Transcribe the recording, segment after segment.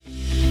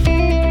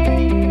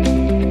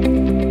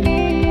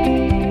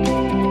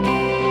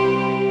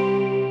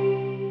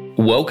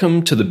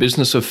Welcome to the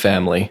Business of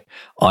Family.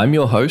 I'm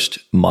your host,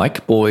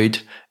 Mike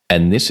Boyd,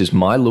 and this is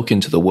my look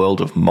into the world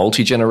of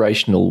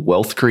multi-generational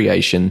wealth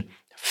creation,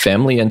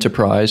 family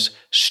enterprise,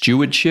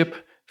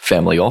 stewardship,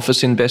 family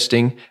office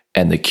investing,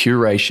 and the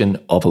curation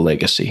of a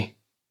legacy.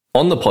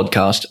 On the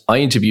podcast, I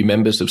interview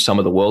members of some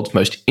of the world's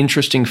most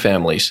interesting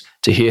families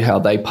to hear how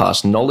they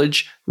pass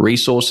knowledge,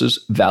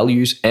 resources,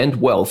 values,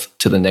 and wealth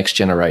to the next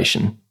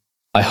generation.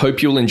 I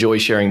hope you'll enjoy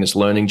sharing this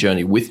learning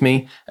journey with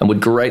me and would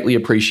greatly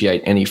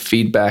appreciate any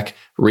feedback,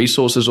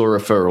 resources, or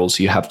referrals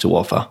you have to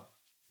offer.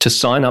 To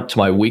sign up to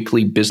my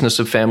weekly Business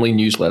of Family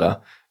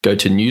newsletter, go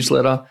to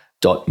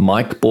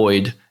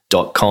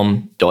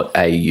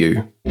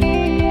newsletter.mikeboyd.com.au.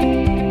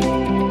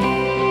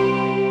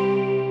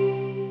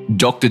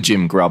 Dr.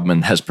 Jim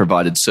Grubman has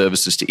provided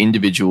services to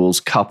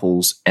individuals,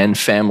 couples, and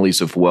families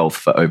of wealth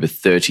for over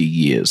 30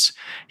 years.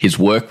 His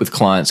work with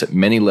clients at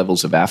many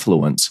levels of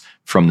affluence,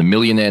 from the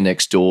millionaire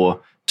next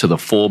door to the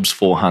Forbes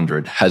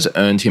 400, has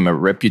earned him a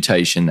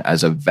reputation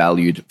as a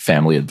valued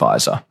family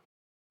advisor.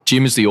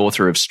 Jim is the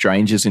author of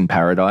Strangers in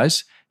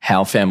Paradise,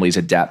 How Families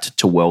Adapt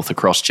to Wealth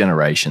Across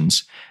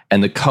Generations,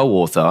 and the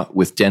co-author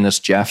with Dennis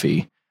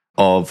Jaffe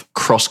of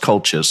Cross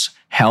Cultures,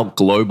 How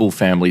Global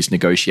Families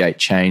Negotiate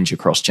Change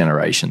Across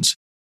Generations,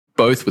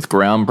 both with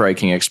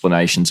groundbreaking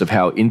explanations of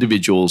how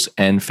individuals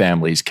and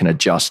families can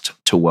adjust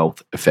to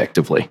wealth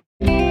effectively.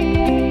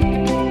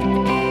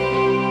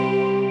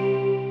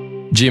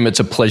 Jim, it's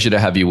a pleasure to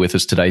have you with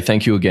us today.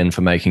 Thank you again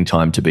for making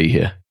time to be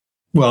here.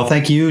 Well,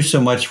 thank you so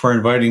much for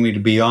inviting me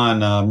to be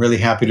on. I'm really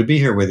happy to be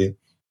here with you.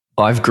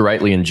 I've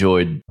greatly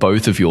enjoyed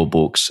both of your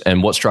books,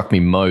 and what struck me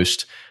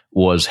most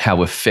was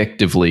how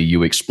effectively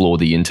you explore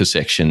the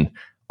intersection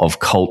of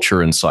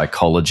culture and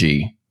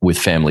psychology with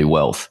family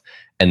wealth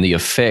and the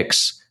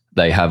effects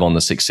they have on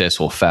the success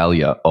or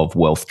failure of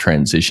wealth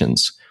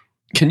transitions.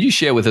 Can you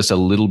share with us a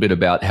little bit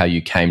about how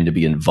you came to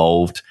be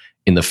involved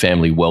in the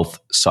family wealth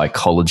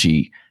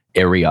psychology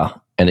area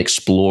and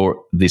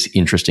explore this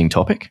interesting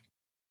topic?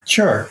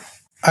 Sure.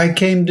 I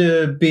came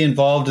to be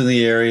involved in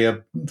the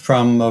area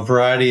from a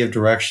variety of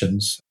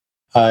directions.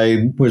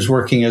 I was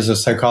working as a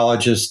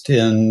psychologist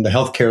in the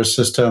healthcare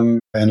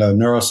system and a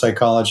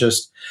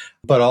neuropsychologist,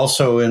 but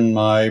also in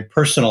my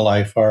personal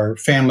life, our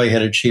family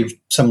had achieved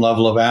some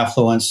level of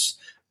affluence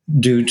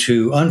due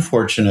to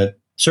unfortunate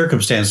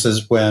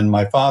circumstances when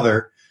my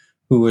father,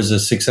 who was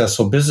a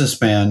successful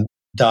businessman,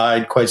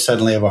 died quite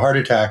suddenly of a heart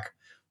attack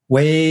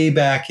way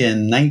back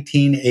in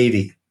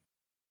 1980.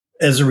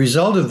 As a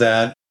result of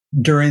that,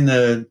 during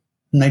the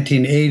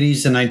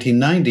 1980s and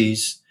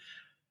 1990s,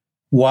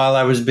 while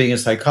I was being a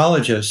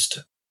psychologist,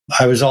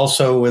 I was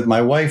also with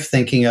my wife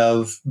thinking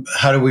of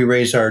how do we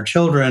raise our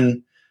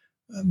children,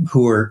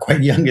 who were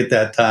quite young at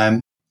that time,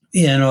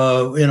 in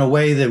a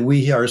way that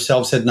we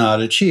ourselves had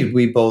not achieved.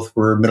 We both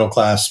were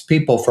middle-class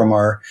people from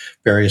our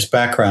various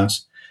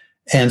backgrounds.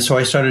 And so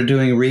I started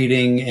doing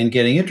reading and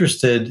getting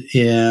interested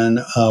in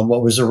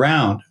what was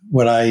around.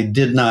 What I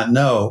did not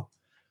know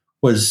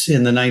was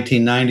in the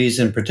 1990s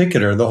in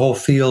particular, the whole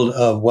field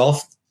of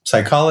wealth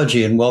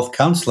psychology and wealth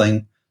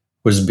counseling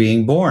was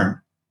being born.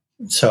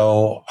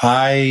 So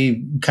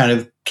I kind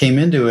of came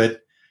into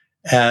it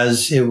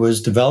as it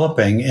was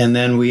developing. And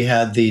then we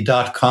had the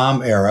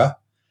 .com era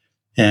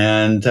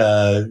and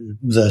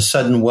the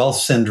sudden wealth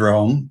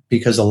syndrome,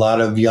 because a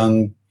lot of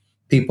young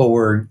people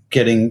were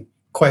getting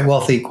quite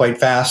wealthy quite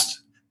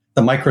fast,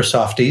 the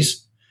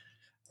Microsofties,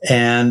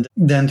 and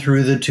then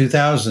through the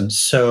 2000s.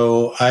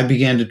 So I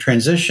began to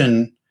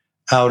transition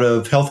out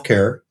of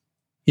healthcare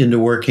into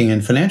working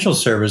in financial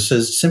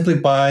services simply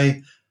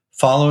by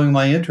following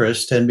my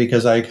interest. And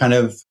because I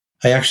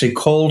actually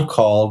cold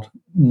called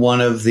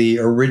one of the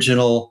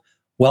original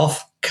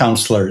wealth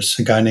counselors,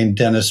 a guy named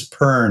Dennis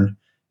Pern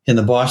in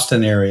the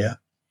Boston area.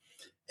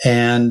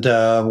 And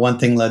one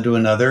thing led to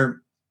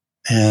another.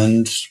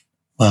 And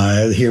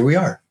here we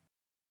are.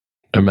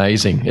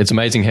 Amazing. It's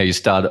amazing how you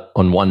start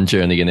on one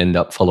journey and end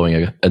up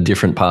following a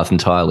different path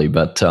entirely.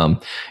 But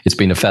it's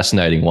been a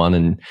fascinating one,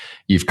 and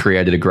you've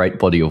created a great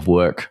body of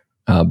work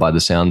by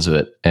the sounds of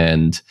it.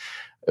 And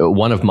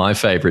one of my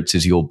favorites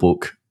is your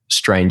book,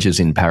 Strangers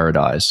in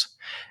Paradise.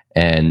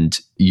 And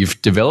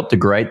you've developed a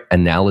great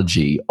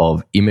analogy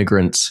of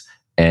immigrants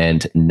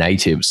and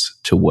natives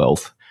to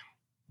wealth.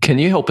 Can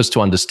you help us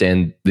to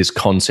understand this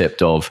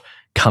concept of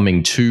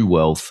coming to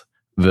wealth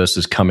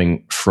versus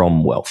coming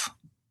from wealth?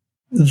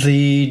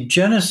 The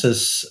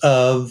genesis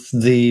of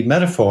the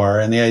metaphor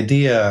and the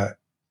idea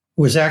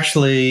was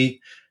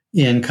actually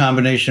in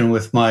combination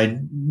with my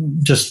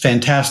just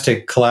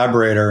fantastic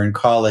collaborator and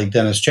colleague,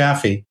 Dennis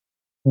Jaffe.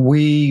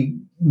 We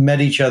met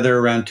each other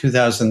around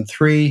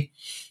 2003.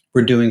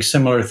 We're doing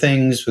similar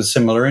things with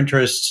similar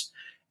interests.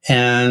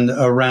 And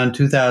around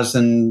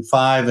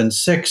 2005 and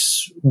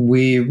 6,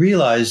 we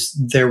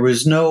realized there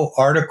was no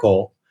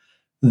article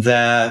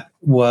that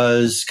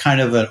was kind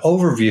of an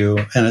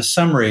overview and a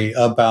summary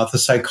about the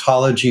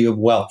psychology of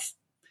wealth.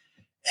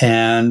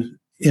 And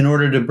in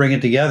order to bring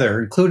it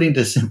together, including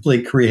to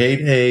simply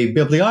create a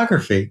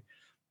bibliography,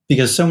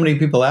 because so many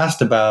people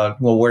asked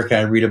about, well, where can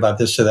I read about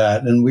this or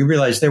that? And we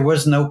realized there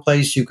was no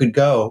place you could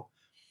go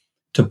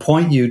to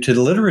point you to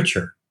the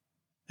literature.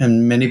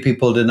 And many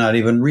people did not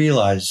even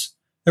realize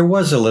there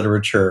was a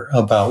literature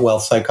about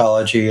wealth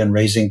psychology and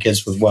raising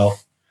kids with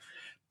wealth.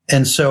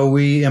 And so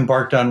we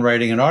embarked on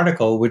writing an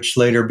article, which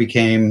later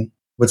became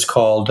what's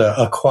called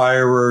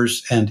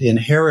Acquirers and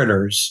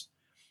Inheritors,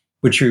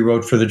 which we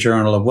wrote for the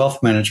Journal of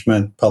Wealth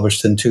Management,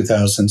 published in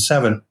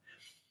 2007.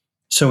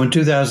 So in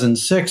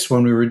 2006,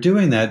 when we were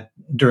doing that,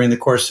 during the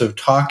course of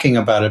talking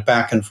about it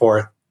back and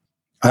forth,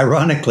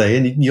 ironically,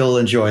 and you'll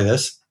enjoy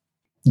this,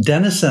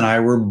 Dennis and I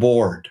were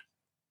bored.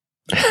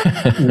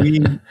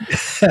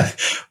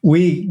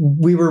 we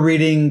were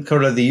reading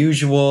sort of the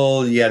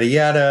usual yada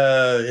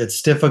yada.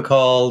 It's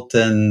difficult,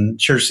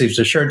 and shirt sleeves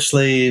to shirt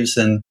sleeves,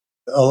 and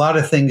a lot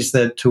of things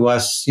that to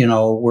us,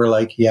 we're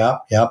like,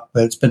 yep,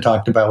 it's been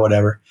talked about,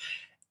 whatever.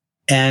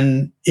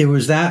 And it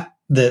was that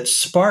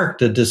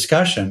sparked a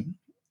discussion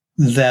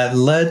that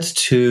led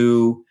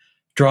to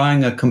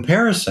drawing a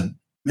comparison.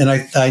 And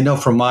I know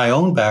from my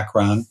own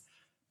background,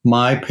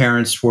 my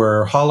parents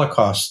were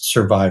Holocaust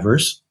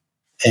survivors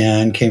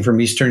and came from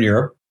Eastern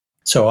Europe.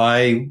 So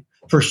I,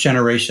 first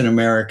generation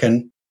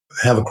American,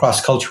 have a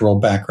cross-cultural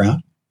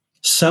background.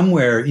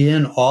 Somewhere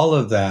in all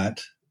of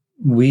that,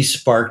 we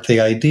sparked the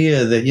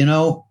idea that,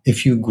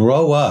 if you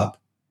grow up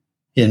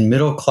in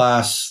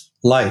middle-class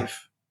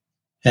life,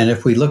 and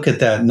if we look at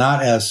that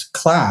not as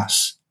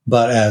class,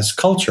 but as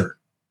culture,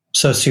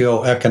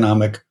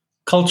 socioeconomic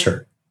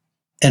culture,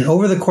 and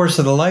over the course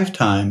of the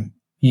lifetime,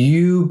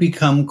 you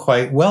become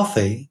quite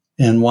wealthy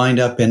and wind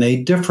up in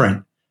a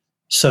different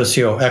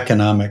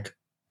socioeconomic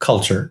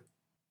culture.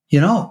 You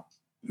have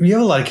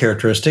a lot of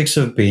characteristics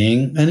of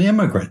being an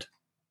immigrant.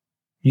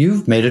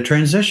 You've made a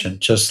transition,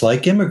 just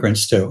like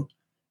immigrants do.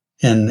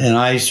 And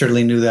I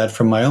certainly knew that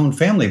from my own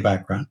family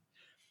background.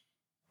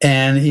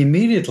 And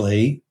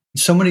immediately,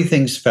 so many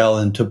things fell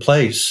into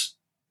place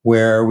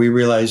where we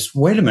realized,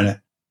 wait a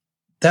minute,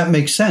 that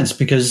makes sense,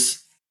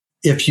 because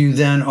if you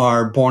then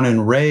are born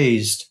and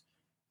raised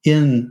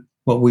in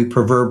what we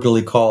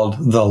proverbially called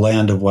the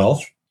land of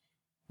wealth,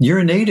 you're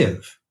a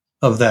native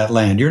of that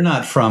land. You're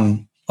not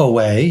from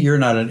away. You're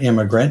not an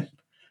immigrant.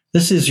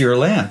 This is your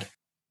land.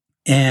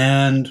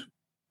 And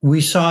we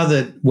saw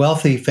that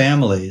wealthy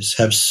families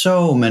have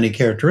so many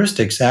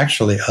characteristics,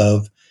 actually,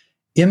 of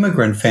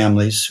immigrant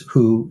families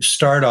who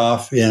start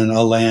off in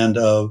a land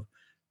of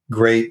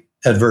great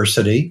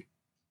adversity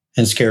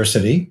and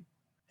scarcity.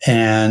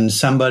 And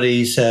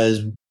somebody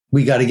says,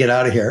 we got to get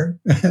out of here.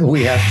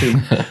 We have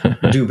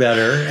to do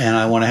better. And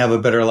I want to have a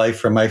better life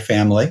for my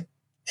family.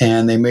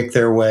 And they make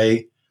their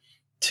way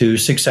to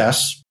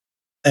success.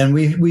 And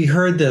we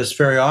heard this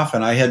very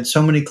often. I had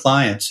so many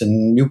clients,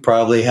 and you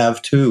probably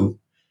have too,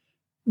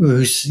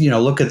 who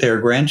look at their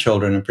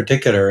grandchildren in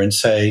particular and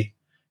say,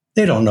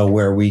 they don't know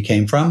where we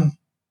came from.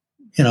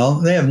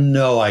 They have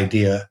no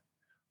idea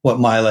what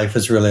my life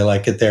is really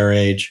like at their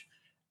age.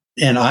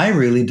 And I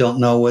really don't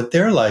know what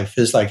their life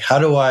is like. How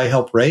do I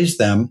help raise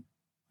them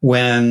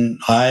when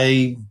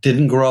I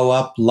didn't grow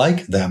up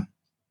like them?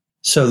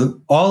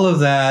 So all of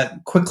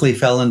that quickly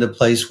fell into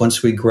place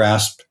once we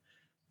grasped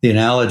the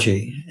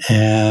analogy.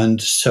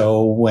 And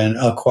so when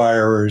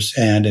Acquirers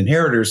and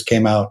Inheritors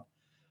came out,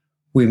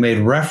 we made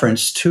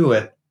reference to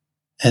it.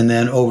 And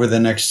then over the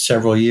next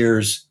several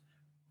years,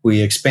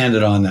 we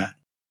expanded on that.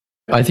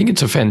 I think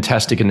it's a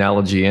fantastic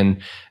analogy. And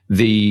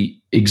the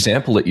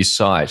example that you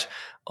cite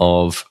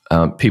of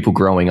people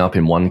growing up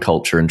in one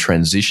culture and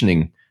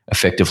transitioning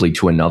effectively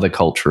to another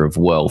culture of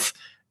wealth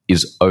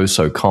is oh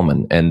so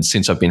common. And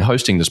since I've been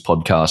hosting this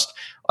podcast,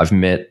 I've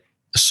met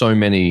so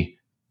many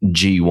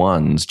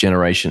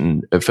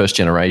G1s, first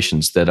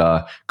generations, that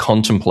are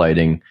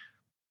contemplating,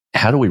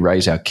 how do we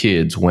raise our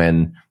kids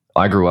when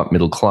I grew up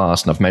middle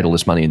class and I've made all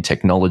this money in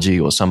technology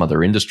or some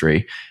other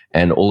industry,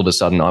 and all of a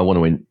sudden I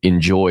want to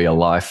enjoy a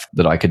life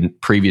that I could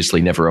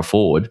previously never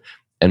afford,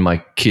 and my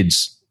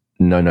kids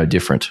know no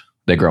different.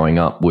 They're growing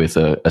up with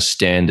a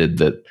standard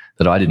that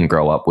I didn't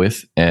grow up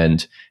with.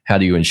 And how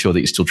do you ensure that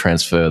you still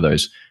transfer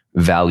those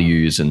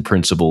values and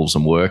principles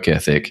and work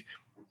ethic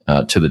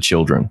to the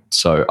children?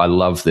 So I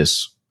love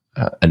this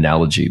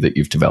analogy that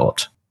you've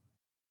developed.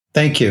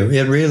 Thank you.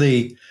 It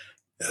really,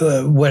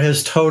 what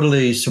has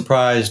totally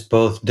surprised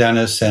both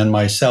Dennis and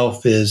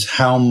myself is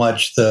how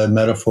much the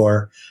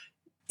metaphor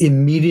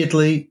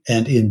immediately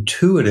and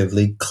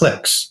intuitively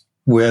clicks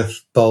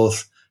with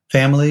both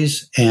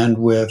families and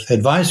with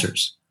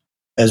advisors.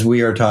 As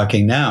we are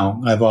talking now,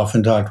 I've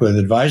often talked with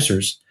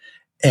advisors,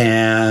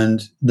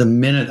 and the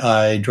minute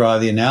I draw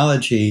the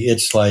analogy,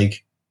 it's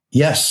like,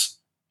 yes,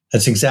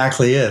 that's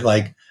exactly it.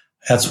 Like,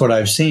 that's what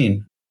I've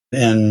seen.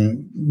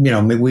 And,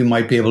 we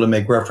might be able to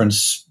make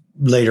reference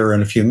later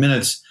in a few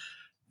minutes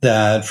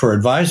that for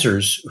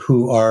advisors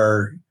who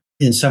are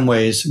in some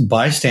ways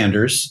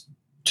bystanders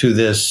to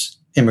this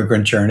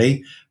immigrant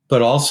journey,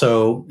 but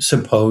also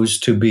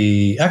supposed to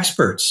be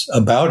experts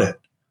about it,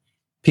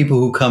 people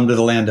who come to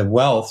the land of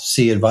wealth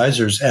see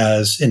advisors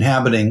as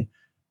inhabiting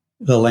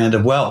the land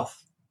of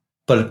wealth.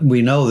 But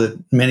we know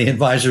that many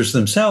advisors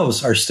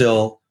themselves are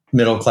still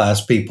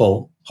middle-class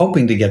people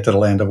hoping to get to the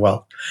land of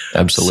wealth.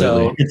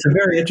 Absolutely. So it's a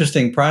very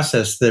interesting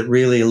process that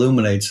really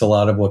illuminates a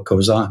lot of what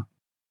goes on.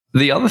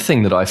 The other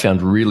thing that I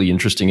found really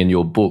interesting in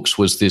your books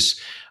was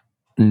this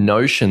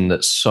notion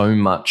that so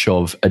much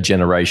of a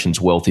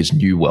generation's wealth is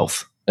new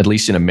wealth. At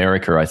least in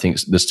America, I think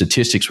the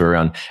statistics were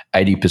around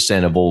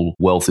 80% of all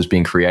wealth is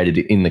being created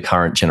in the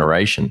current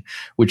generation,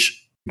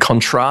 which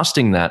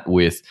contrasting that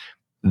with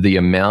the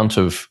amount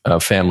of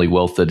family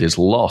wealth that is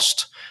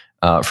lost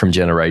from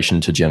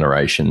generation to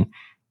generation,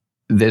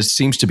 there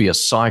seems to be a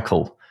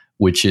cycle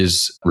which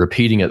is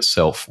repeating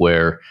itself,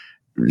 where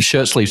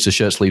shirt sleeves to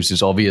shirt sleeves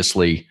is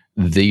obviously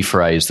the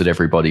phrase that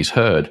everybody's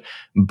heard,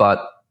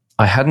 but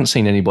I hadn't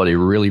seen anybody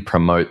really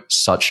promote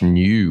such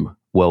new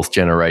wealth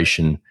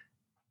generation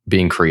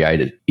being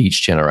created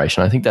each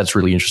generation. I think that's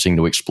really interesting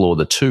to explore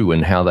the two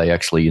and how they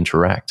actually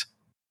interact.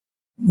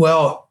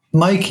 Well,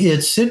 Mike,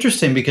 it's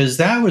interesting because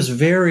that was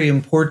very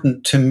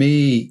important to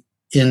me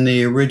in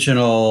the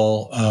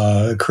original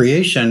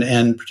creation,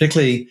 and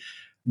particularly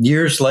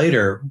years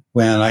later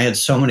when I had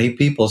so many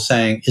people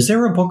saying, is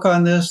there a book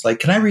on this? Like,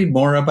 can I read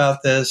more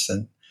about this?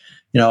 And,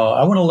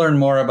 I want to learn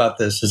more about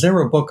this. Is there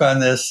a book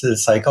on this?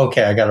 It's like,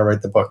 okay, I got to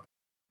write the book.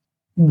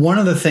 One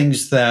of the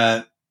things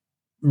that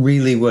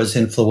really was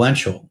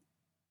influential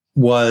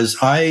was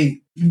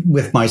I,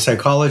 with my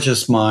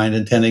psychologist mind,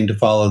 intending to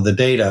follow the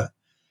data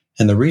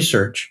and the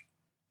research,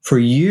 for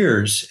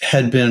years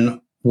had been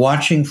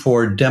watching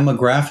for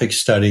demographic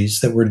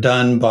studies that were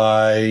done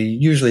by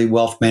usually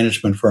wealth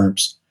management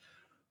firms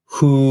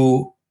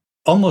who,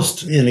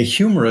 almost in a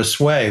humorous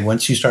way,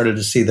 once you started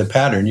to see the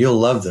pattern, you'll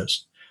love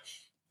this.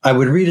 I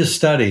would read a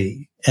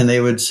study and they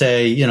would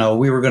say,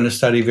 we were going to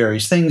study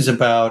various things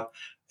about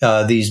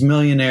these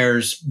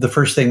millionaires. The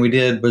first thing we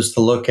did was to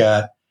look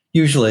at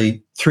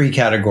usually 3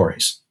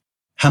 categories.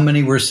 How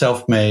many were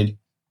self-made,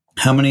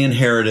 how many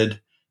inherited,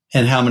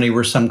 and how many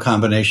were some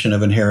combination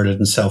of inherited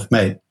and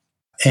self-made.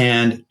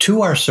 And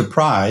to our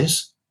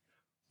surprise,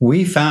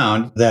 we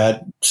found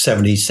that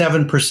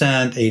 77%,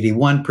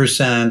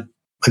 81%,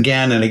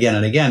 again and again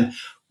and again,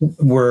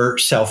 were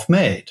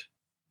self-made.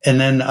 And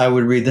then I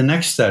would read the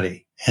next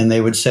study and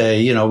they would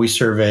say, we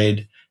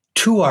surveyed,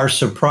 to our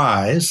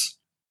surprise,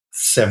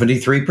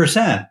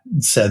 73%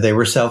 said they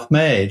were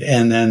self-made.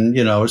 And then,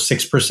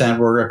 6%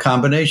 were a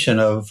combination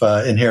of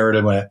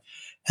inherited.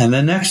 And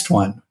the next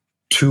one,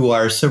 to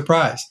our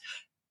surprise.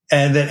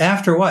 And then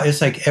after a while,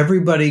 it's like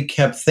everybody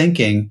kept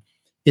thinking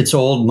it's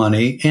old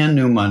money and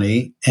new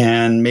money,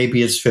 and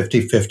maybe it's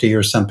 50-50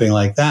 or something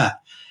like that.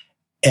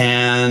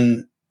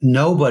 And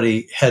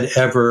nobody had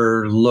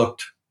ever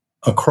looked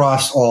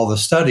across all the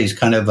studies,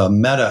 kind of a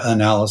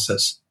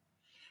meta-analysis,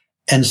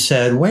 and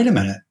said, wait a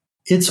minute,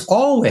 it's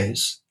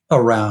always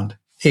around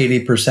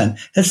 80%.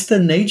 That's the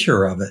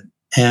nature of it.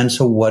 And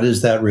so what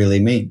does that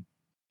really mean?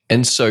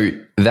 And so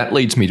that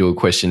leads me to a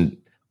question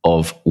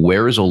of,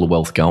 where is all the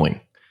wealth going?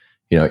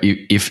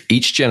 If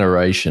each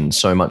generation,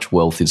 so much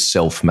wealth is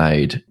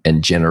self-made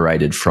and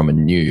generated from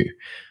anew,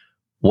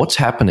 what's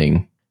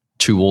happening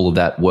to all of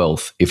that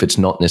wealth if it's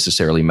not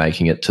necessarily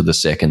making it to the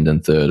second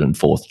and third and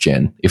fourth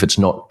gen, if it's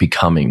not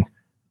becoming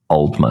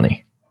old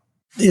money?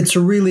 It's a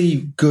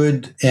really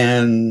good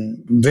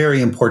and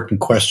very important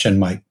question,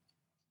 Mike.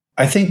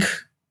 I think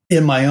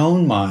in my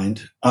own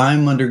mind,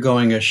 I'm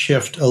undergoing a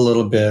shift a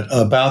little bit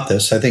about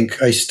this. I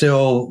think I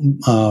still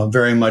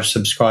very much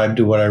subscribe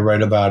to what I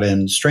write about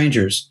in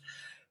Strangers,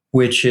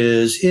 which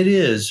is it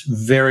is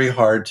very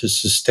hard to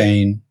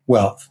sustain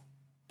wealth.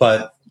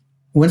 But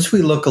once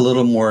we look a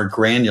little more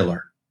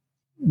granular,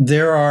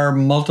 there are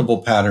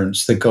multiple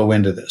patterns that go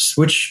into this,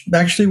 which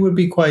actually would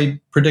be quite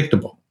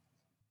predictable.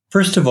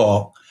 First of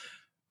all,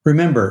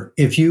 remember,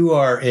 if you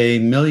are a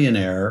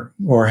millionaire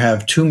or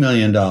have $2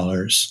 million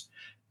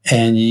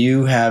and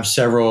you have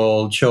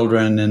several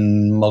children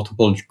and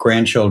multiple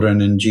grandchildren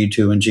in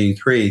G2 and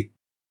G3,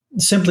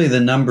 simply the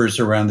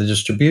numbers around the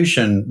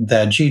distribution,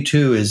 that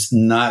G2 is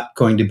not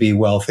going to be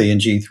wealthy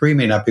and G3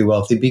 may not be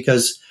wealthy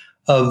because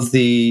of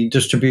the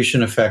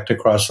distribution effect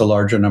across a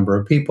larger number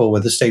of people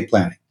with estate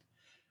planning.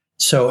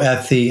 So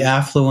at the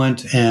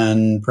affluent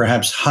and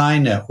perhaps high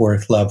net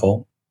worth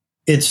level,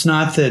 it's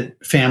not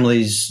that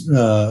families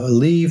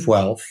leave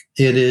wealth.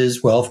 It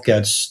is wealth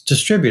gets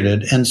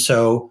distributed. And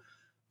so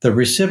the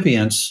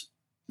recipients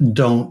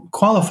don't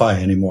qualify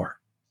anymore.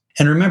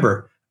 And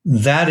remember,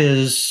 that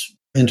is,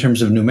 in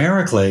terms of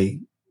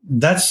numerically,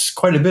 that's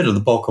quite a bit of the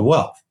bulk of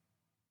wealth.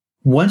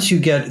 Once you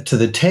get to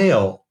the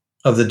tail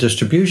of the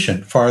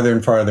distribution, farther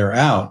and farther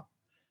out,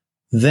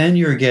 then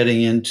you're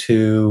getting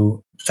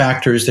into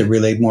factors that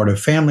relate more to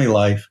family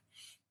life.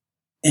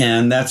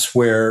 And that's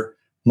where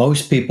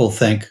most people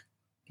think,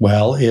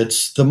 well,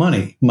 it's the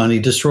money. Money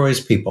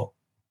destroys people.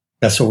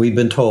 That's what we've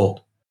been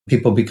told.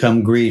 People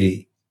become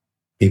greedy.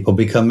 People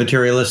become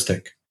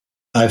materialistic.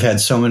 I've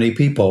had so many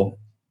people,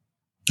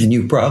 and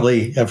you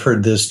probably have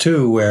heard this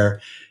too,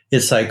 where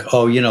it's like,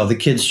 oh, the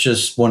kids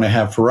just want to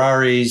have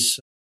Ferraris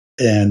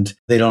and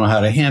they don't know how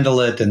to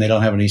handle it and they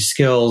don't have any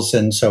skills.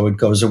 And so it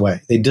goes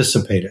away. They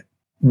dissipate it.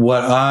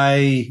 What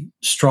I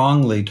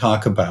strongly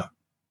talk about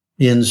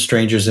in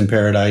Strangers in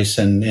Paradise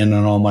and in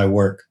all my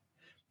work,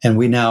 and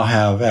we now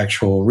have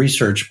actual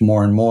research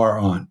more and more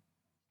on,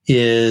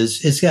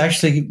 is it's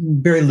actually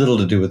very little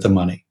to do with the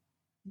money.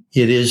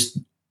 It is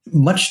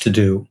much to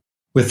do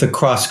with the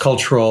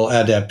cross-cultural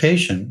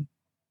adaptation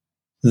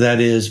that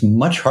is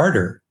much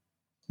harder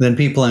than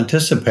people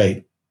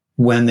anticipate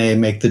when they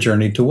make the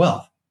journey to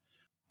wealth.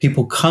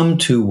 People come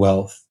to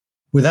wealth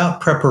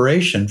without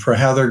preparation for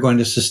how they're going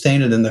to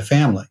sustain it in the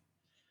family.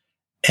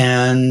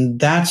 And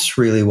that's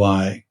really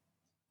why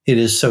it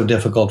is so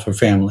difficult for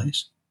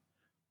families.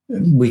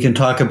 We can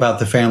talk about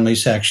the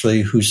families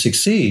actually who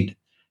succeed,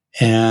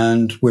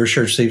 and where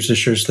shirt sleeves to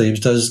shirt sleeves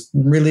does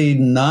really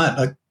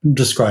not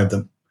describe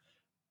them.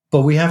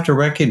 But we have to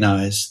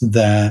recognize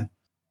that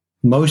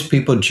most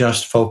people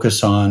just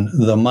focus on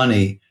the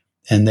money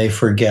and they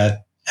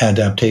forget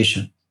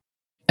adaptation.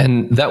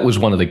 And that was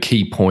one of the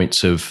key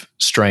points of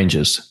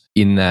Strangers,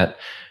 in that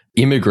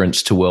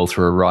immigrants to wealth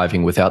are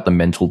arriving without the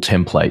mental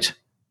template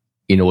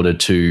in order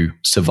to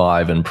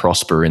survive and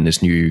prosper in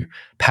this new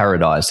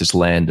paradise, this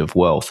land of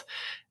wealth.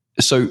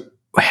 So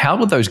how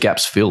were those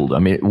gaps filled? I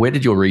mean, where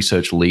did your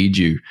research lead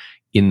you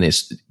in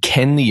this?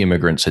 Can the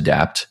immigrants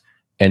adapt?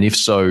 And if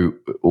so,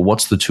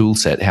 what's the tool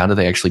set? How do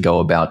they actually go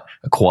about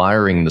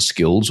acquiring the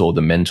skills or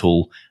the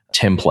mental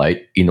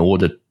template in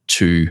order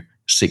to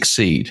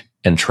succeed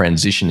and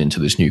transition into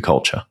this new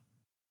culture?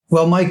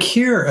 Well, Mike,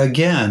 here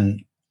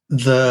again,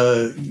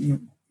 the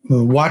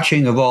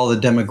watching of all the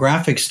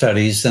demographic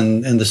studies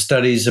and the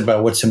studies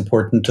about what's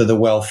important to the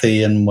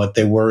wealthy and what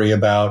they worry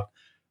about,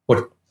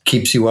 what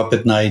keeps you up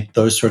at night,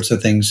 those sorts of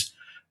things,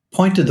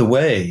 pointed the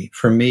way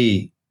for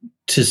me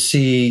to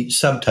see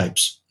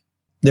subtypes.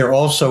 There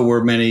also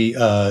were many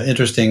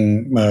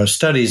interesting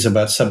studies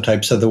about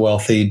subtypes of the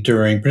wealthy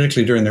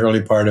particularly during the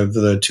early part of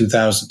the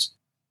 2000s.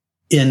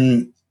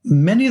 In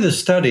many of the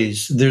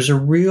studies, there's a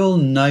real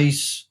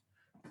nice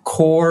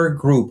core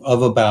group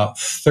of about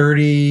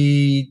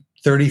 30,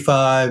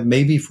 35,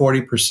 maybe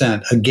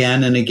 40%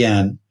 again and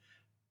again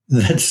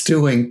that's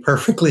doing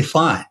perfectly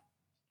fine.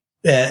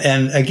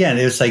 And again,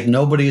 it's like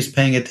nobody is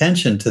paying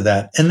attention to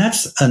that. And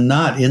that's a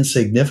not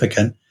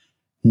insignificant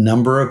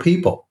number of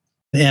people.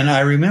 And I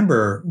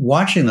remember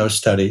watching those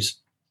studies,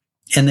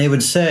 and they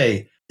would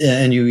say,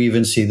 and you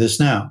even see this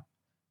now,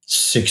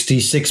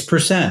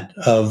 66%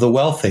 of the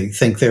wealthy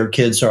think their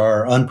kids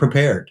are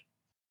unprepared.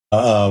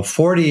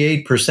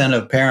 48%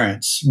 of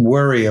parents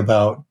worry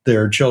about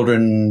their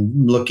children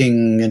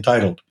looking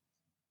entitled.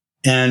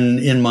 And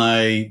in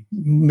my,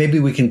 maybe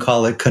we can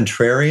call it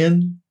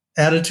contrarian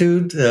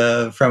attitude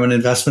from an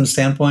investment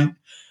standpoint,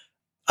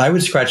 I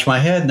would scratch my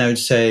head and I would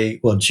say,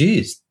 well,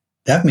 geez,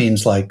 that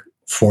means like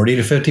 40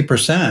 to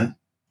 50%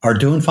 are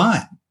doing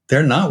fine.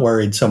 They're not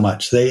worried so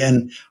much.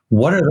 And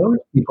what are those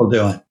people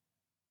doing?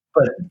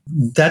 But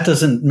that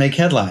doesn't make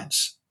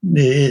headlines.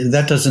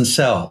 That doesn't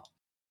sell.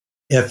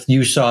 If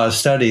you saw a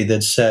study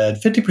that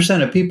said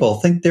 50% of people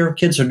think their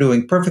kids are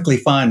doing perfectly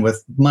fine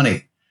with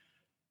money,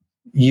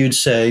 you'd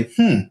say,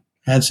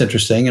 that's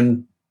interesting,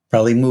 and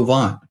probably move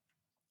on.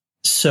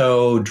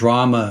 So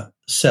drama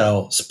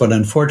sells, but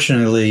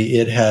unfortunately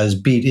it has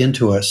beat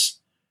into us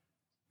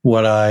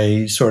what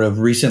I sort of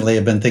recently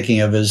have been thinking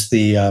of as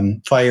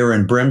the fire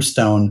and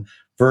brimstone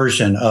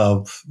version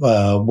of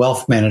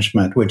wealth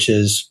management, which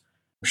is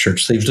shirt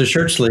sleeves to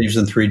shirt sleeves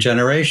in 3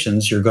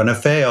 generations. You're going to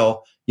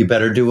fail. You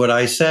better do what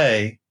I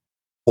say,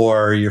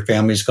 or your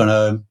family's going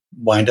to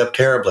wind up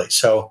terribly.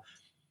 So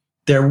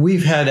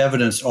we've had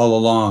evidence all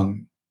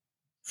along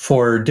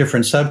for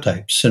different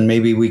subtypes, and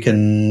maybe we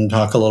can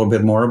talk a little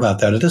bit more about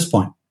that at this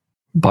point.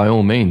 By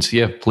all means,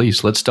 yeah,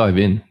 please, let's dive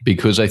in,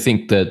 because I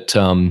think that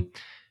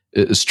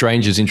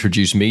Strangers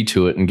introduced me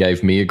to it and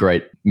gave me a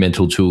great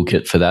mental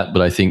toolkit for that.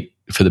 But I think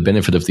for the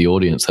benefit of the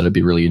audience, that'd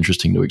be really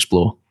interesting to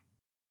explore.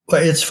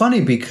 Well, it's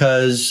funny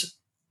because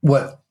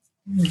what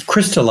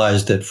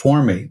crystallized it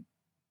for me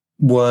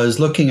was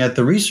looking at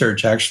the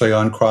research actually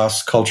on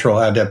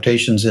cross-cultural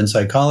adaptations in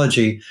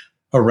psychology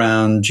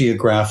around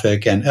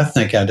geographic and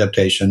ethnic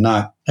adaptation,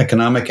 not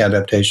economic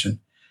adaptation.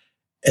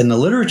 And the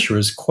literature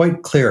is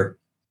quite clear.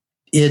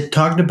 It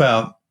talked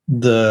about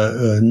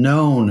the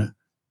known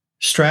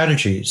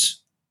strategies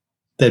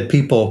that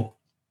people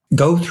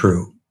go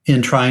through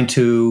in trying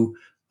to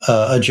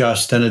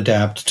adjust and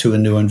adapt to a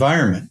new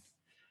environment.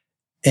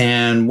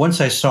 And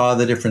once I saw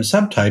the different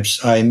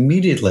subtypes, I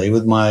immediately,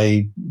 with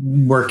my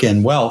work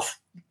in wealth,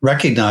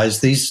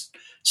 recognized these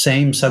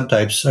same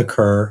subtypes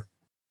occur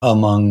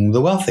among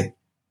the wealthy.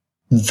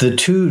 The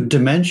 2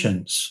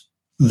 dimensions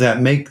that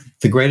make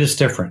the greatest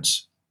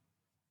difference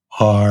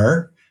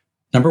are,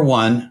 number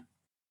 1,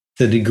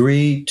 the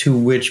degree to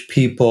which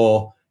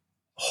people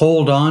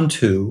hold on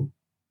to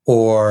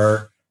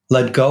or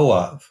let go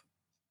of,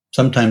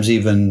 sometimes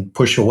even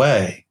push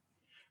away,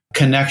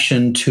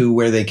 connection to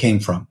where they came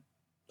from,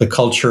 the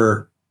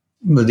culture,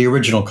 the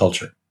original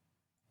culture,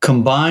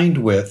 combined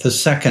with the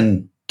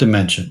second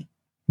dimension,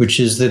 which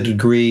is the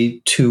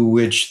degree to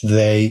which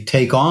they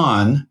take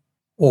on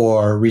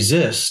or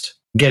resist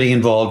getting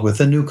involved with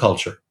a new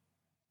culture.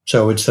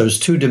 So it's those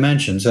two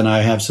dimensions. And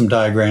I have some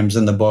diagrams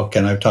in the book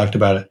and I've talked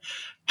about it.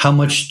 How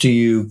much do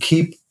you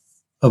keep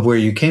of where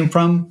you came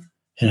from?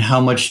 And how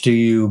much do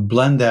you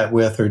blend that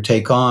with or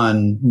take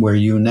on where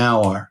you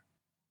now are?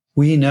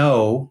 We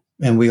know,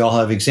 and we all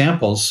have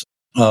examples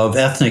of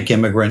ethnic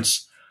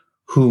immigrants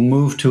who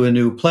move to a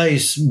new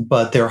place,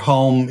 but their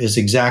home is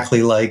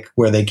exactly like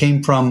where they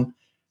came from.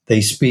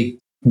 They speak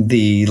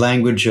the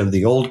language of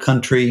the old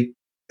country,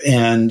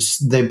 and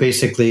they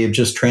basically have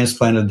just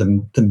transplanted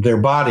their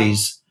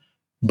bodies,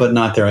 but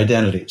not their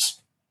identities.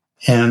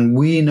 And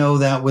we know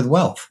that with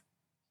wealth.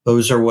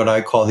 Those are what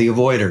I call the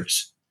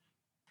avoiders,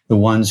 the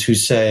ones who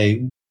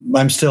say,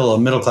 I'm still a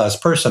middle-class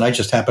person, I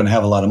just happen to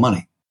have a lot of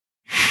money.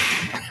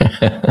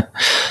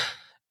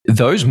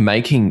 Those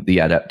making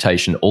the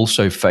adaptation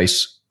also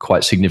face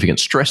quite significant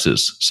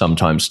stresses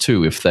sometimes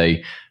too. If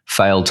they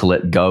fail to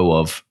let go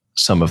of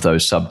some of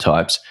those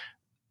subtypes,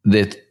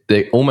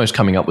 they're almost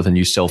coming up with a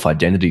new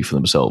self-identity for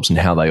themselves and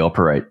how they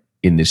operate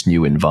in this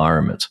new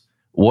environment.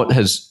 What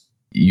has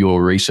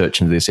your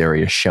research into this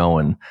area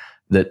shown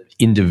that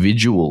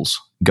individuals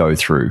go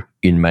through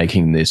in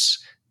making this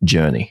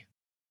journey?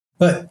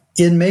 But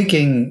in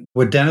making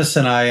what Dennis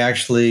and I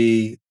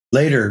actually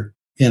later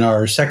in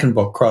our second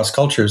book, Cross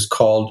Cultures,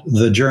 called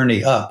The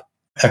Journey Up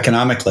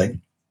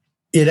Economically,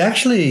 it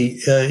actually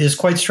is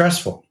quite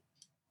stressful.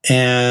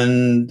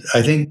 And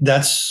I think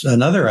that's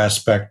another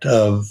aspect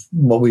of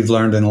what we've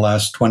learned in the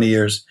last 20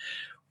 years,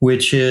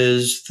 which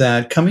is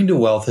that coming to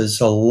wealth is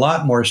a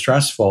lot more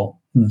stressful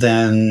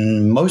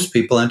than most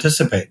people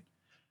anticipate.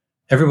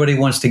 Everybody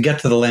wants to get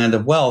to the land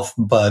of wealth,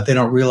 but they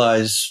don't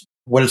realize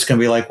what it's going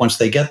to be like once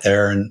they get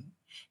there. And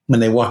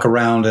when they walk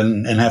around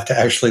and have to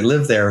actually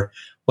live there,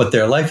 what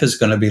their life is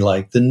going to be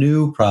like, the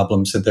new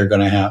problems that they're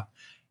going to have.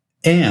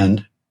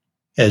 And,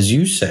 as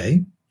you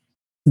say,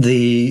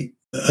 the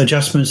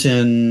adjustments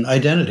in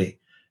identity.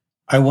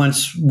 I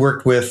once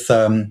worked with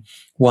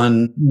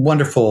one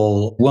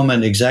wonderful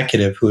woman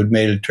executive who had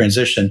made a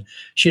transition.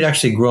 She'd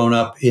actually grown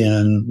up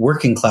in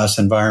working class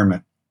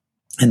environment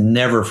and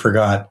never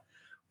forgot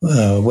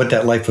what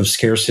that life of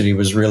scarcity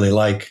was really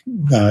like.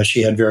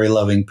 She had very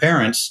loving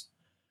parents,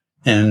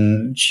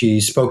 and she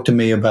spoke to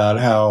me about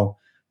how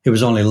it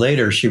was only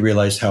later she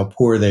realized how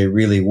poor they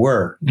really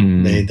were.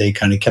 They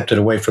kind of kept it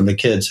away from the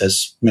kids,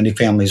 as many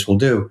families will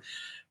do.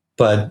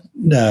 But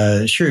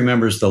she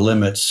remembers the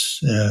limits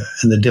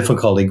and the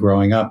difficulty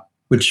growing up,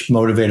 which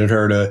motivated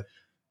her to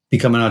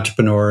become an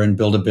entrepreneur and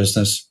build a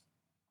business.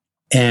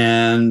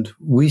 And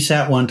we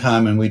sat one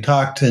time and we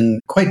talked,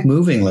 and quite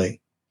movingly,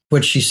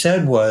 what she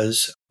said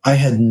was, I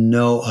had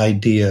no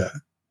idea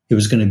it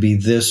was going to be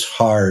this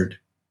hard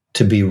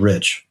to be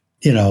rich.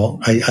 You know,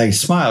 I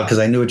smiled because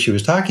I knew what she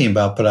was talking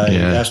about, but I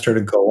asked her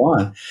to go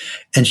on.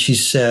 And she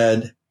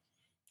said,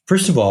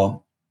 first of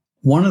all,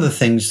 one of the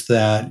things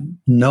that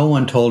no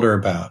one told her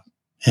about,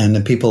 and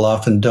that people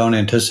often don't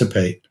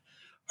anticipate,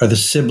 are the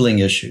sibling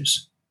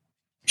issues.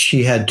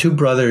 She had two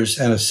brothers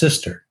and a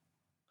sister,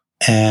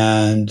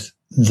 and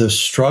the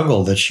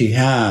struggle that she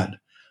had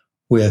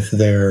with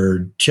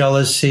their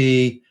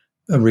jealousy,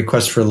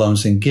 requests for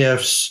loans and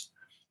gifts.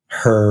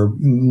 Her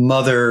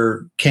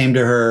mother came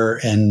to her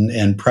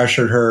and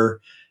pressured her,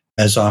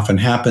 as often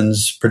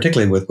happens,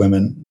 particularly with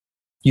women.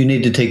 You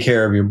need to take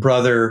care of your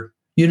brother.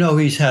 You know,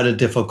 he's had a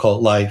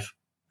difficult life.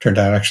 Turned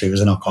out actually he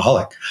was an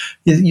alcoholic.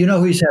 You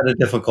know, he's had a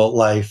difficult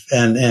life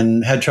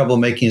and had trouble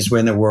making his way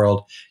in the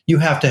world. You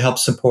have to help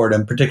support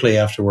him, particularly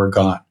after we're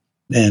gone.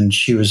 And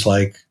she was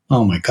like,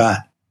 oh my God.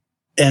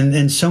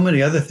 And so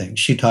many other things.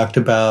 She talked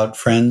about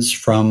friends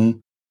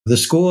from the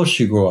school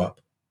she grew up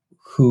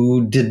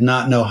who did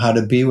not know how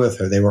to be with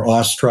her. They were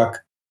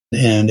awestruck,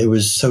 and it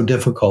was so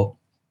difficult.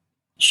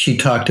 She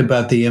talked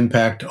about the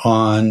impact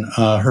on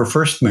her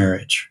first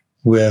marriage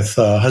with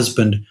a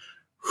husband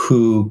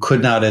who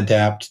could not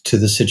adapt to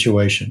the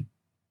situation.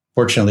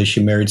 Fortunately,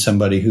 she married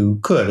somebody who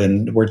could,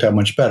 and it worked out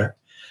much better.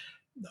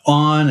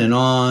 On and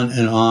on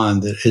and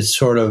on. That it's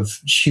sort of,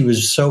 she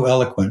was so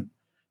eloquent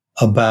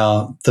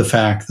about the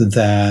fact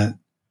that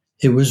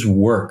it was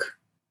work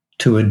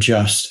to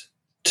adjust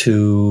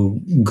to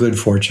good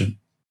fortune.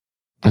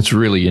 That's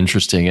really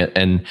interesting.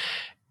 And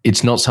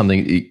it's not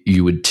something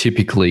you would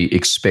typically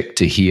expect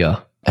to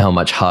hear, how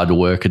much hard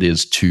work it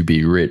is to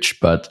be rich,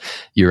 but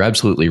you're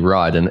absolutely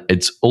right. And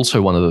it's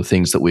also one of the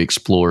things that we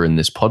explore in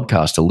this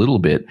podcast a little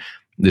bit,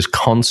 this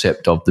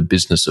concept of the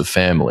business of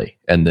family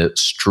and the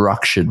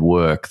structured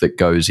work that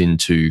goes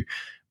into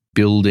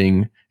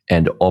building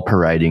and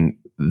operating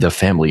the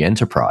family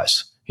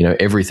enterprise. You know,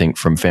 everything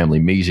from family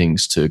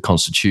meetings to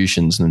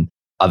constitutions and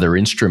other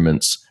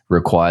instruments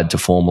required to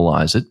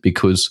formalize it,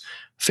 because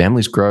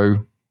families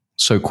grow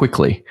so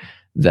quickly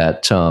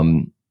that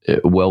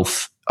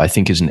wealth, I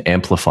think, is an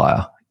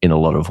amplifier in a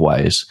lot of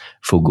ways,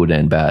 for good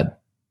and bad.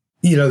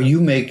 You know, you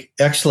make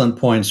excellent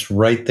points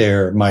right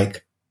there,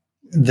 Mike,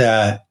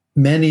 that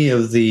many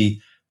of the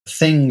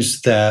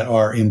things that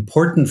are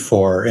important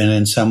for, and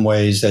in some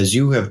ways, as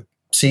you have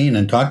seen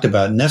and talked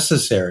about,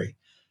 necessary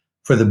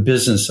for the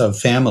business of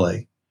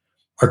family,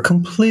 are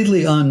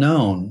completely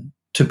unknown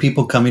to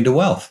people coming to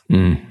wealth.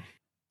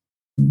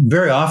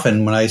 Very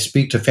often when I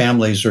speak to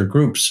families or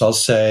groups, I'll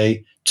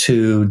say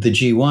to the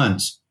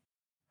G1s,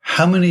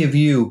 how many of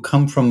you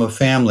come from a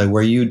family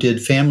where you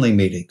did family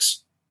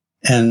meetings?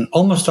 And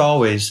almost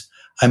always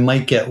I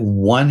might get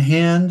one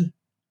hand.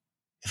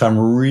 If I'm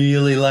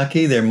really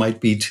lucky, there might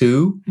be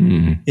two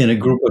in a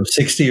group of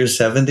 60 or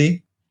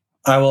 70.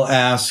 I will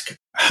ask,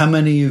 how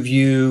many of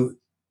you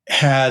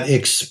had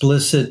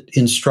explicit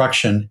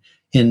instruction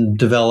in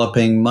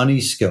developing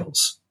money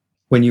skills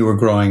when you were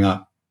growing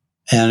up?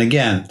 And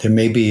again, there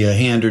may be a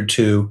hand or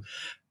two,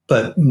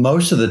 but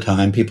most of the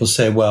time people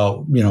say,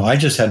 well, I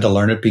just had to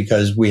learn it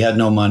because we had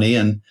no money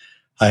and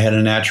I had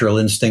a natural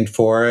instinct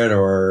for it,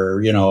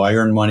 or, I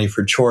earned money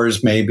for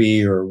chores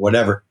maybe, or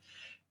whatever.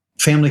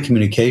 Family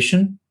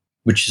communication,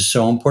 which is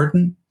so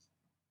important.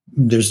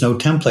 There's no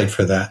template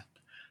for that.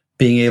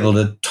 Being able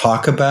to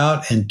talk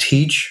about and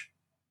teach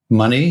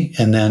money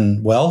and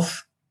then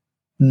wealth,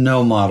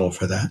 no model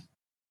for that.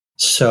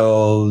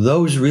 So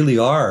those really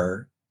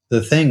are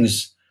the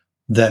things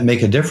that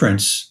make a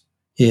difference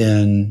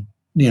in,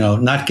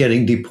 not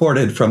getting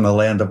deported from the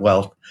land of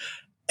wealth.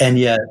 And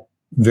yet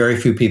very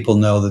few people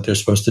know that they're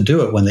supposed to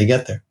do it when they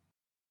get there.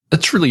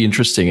 That's really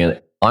interesting.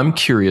 And I'm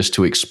curious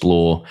to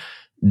explore,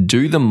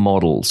 do the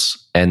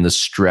models and the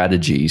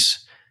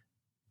strategies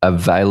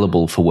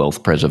available for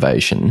wealth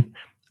preservation,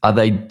 are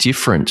they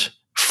different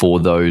for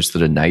those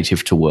that are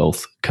native to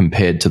wealth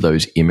compared to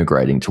those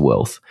immigrating to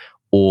wealth?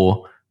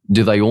 Or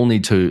do they all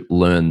need to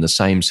learn the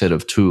same set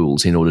of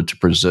tools in order to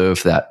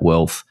preserve that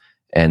wealth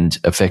and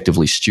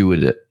effectively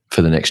steward it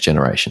for the next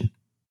generation?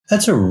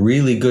 That's a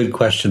really good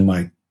question,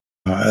 Mike.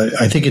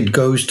 I think it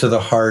goes to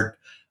the heart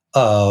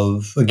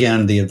of,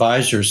 again, the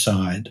advisor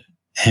side,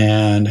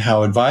 and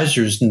how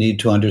advisors need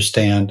to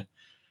understand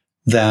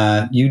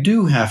that you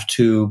do have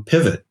to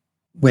pivot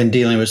when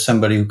dealing with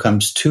somebody who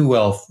comes to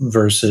wealth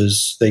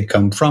versus they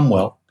come from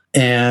wealth.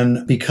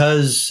 And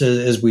because,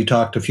 as we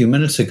talked a few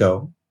minutes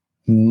ago,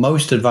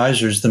 most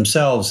advisors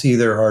themselves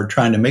either are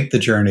trying to make the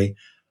journey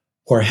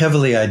or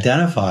heavily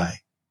identify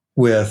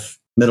with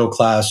middle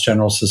class,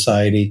 general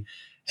society,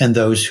 and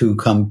those who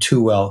come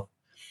to wealth.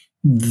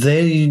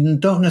 They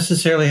don't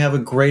necessarily have a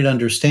great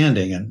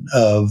understanding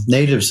of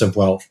natives of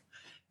wealth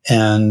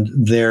and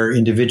their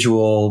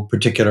individual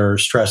particular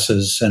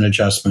stresses and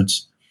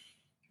adjustments.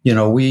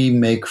 We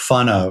make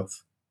fun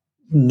of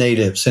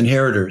natives,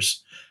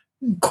 inheritors,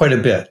 quite a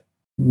bit.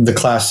 The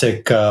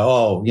classic,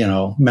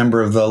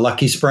 member of the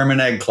Lucky Sperm and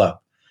Egg Club,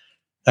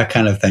 that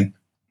kind of thing.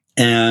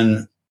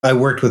 And I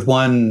worked with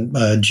one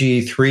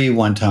G3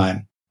 one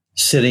time,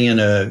 sitting in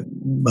a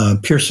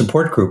peer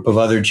support group of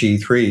other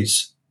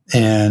G3s.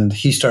 And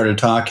he started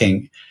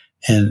talking,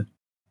 and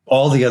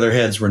all the other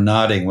heads were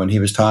nodding when he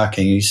was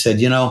talking. He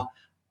said,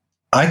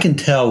 I can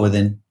tell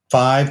within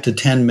 5 to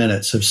 10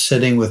 minutes of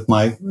sitting with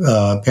my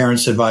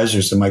parents'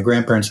 advisors and my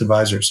grandparents'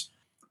 advisors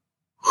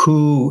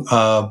who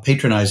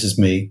patronizes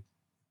me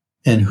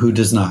and who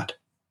does not.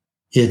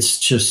 It's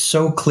just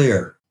so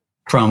clear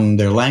from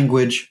their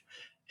language,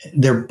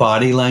 their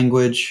body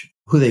language,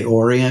 who they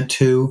orient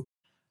to.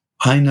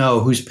 I know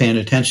who's paying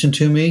attention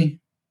to me,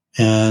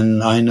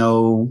 and I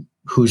know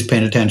who's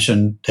paying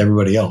attention to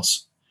everybody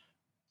else.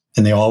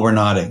 And they all were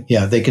nodding.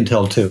 Yeah, they can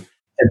tell too.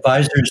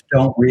 Advisors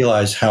don't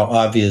realize how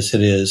obvious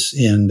it is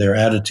in their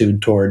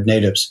attitude toward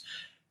natives.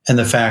 And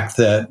the fact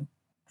that,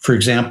 for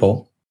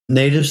example,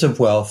 natives of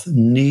wealth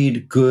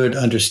need good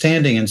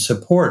understanding and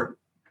support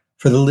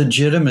for the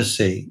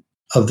legitimacy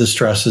of the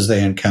stresses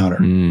they encounter.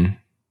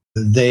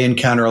 They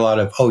encounter a lot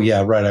of, oh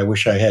yeah, right, I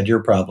wish I had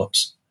your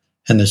problems.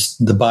 And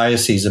the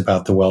biases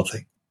about the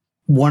wealthy.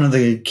 One of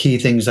the key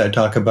things I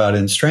talk about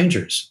in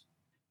Strangers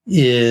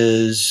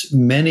is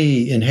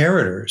many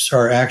inheritors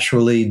are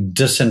actually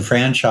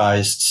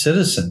disenfranchised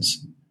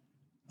citizens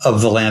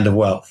of the land of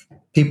wealth.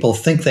 People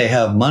think they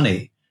have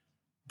money,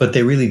 but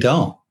they really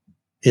don't.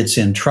 It's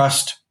in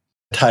trust,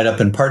 tied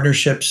up in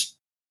partnerships,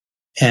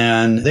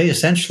 and they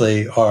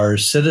essentially are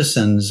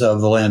citizens of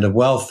the land of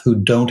wealth who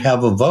don't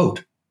have a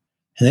vote.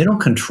 And they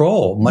don't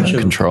control much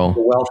of the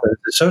wealth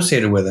that's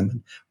associated with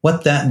them.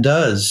 What that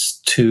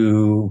does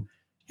to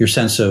your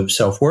sense of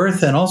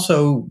self-worth and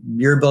also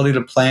your ability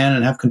to plan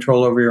and have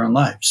control over your own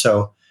life.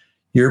 So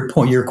your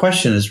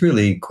question is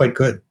really quite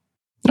good.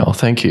 Oh,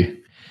 thank you.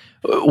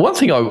 One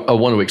thing I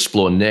want to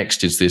explore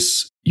next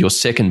is your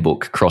second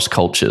book, Cross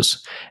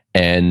Cultures,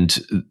 and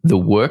the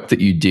work that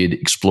you did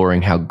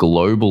exploring how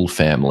global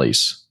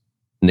families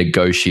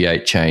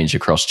negotiate change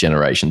across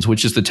generations,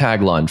 which is the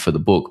tagline for the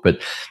book.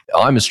 But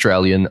I'm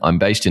Australian. I'm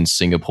based in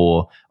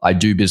Singapore. I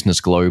do business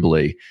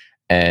globally.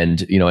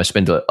 And, I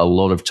spend a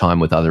lot of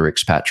time with other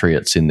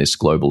expatriates in this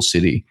global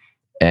city.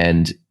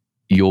 And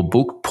your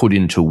book put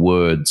into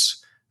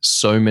words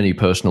so many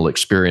personal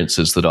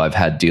experiences that I've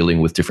had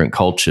dealing with different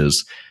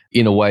cultures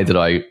in a way that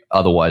I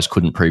otherwise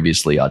couldn't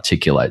previously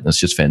articulate. And it's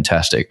just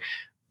fantastic.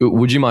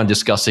 Would you mind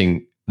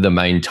discussing the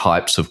main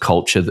types of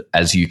culture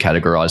as you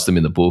categorize them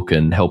in the book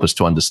and help us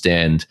to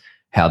understand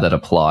how that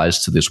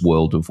applies to this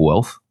world of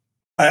wealth?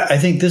 I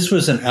think this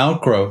was an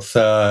outgrowth.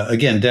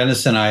 Again,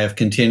 Dennis and I have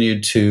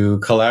continued to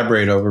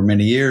collaborate over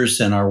many years,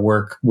 and our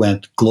work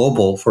went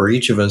global for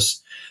each of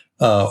us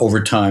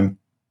over time.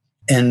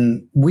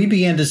 And we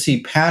began to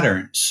see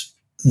patterns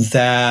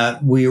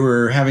that we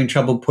were having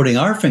trouble putting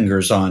our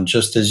fingers on,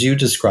 just as you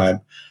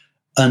described,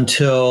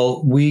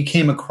 until we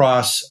came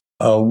across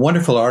a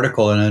wonderful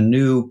article in a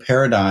new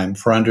paradigm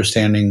for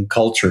understanding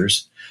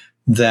cultures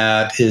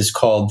that is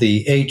called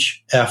the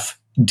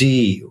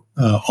HFD,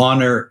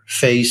 Honor,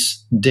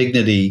 Face,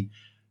 Dignity,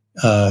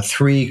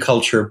 three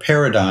culture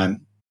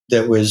paradigm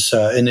that was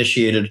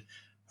initiated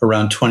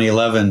around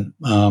 2011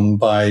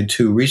 by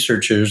two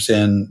researchers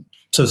in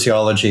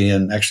sociology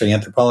and actually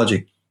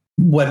anthropology.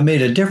 What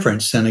made a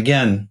difference, and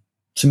again,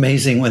 it's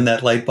amazing when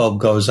that light bulb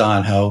goes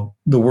on, how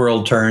the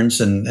world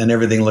turns and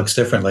everything looks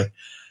differently.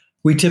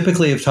 We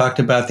typically have talked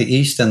about the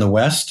East and the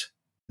West,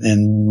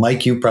 and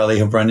Mike, you probably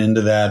have run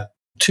into that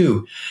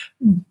too,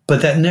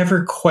 but that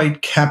never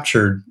quite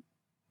captured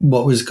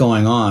what was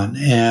going on.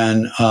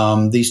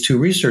 And these two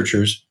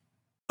researchers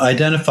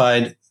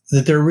identified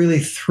that there are really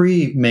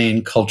three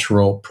main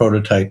cultural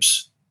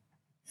prototypes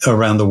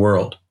around the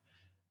world.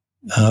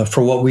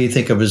 For what we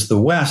think of as the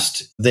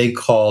West, they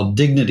call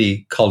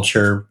dignity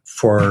culture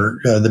for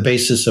the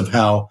basis of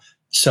how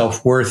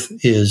self-worth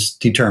is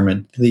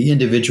determined, the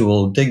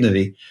individual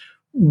dignity.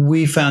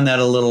 We found that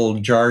a little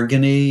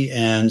jargony,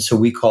 and so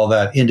we call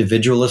that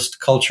individualist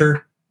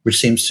culture, which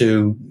seems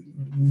to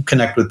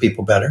connect with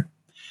people better.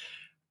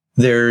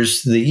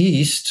 There's the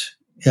East,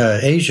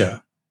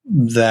 Asia,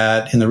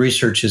 that in the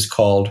research is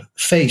called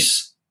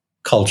face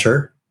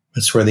culture.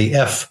 That's where the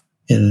F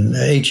in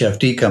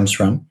HFD comes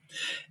from.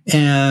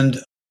 And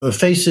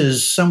face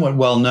is somewhat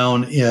well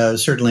known,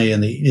 certainly in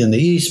the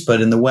East,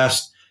 but in the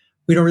West,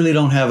 we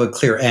don't have a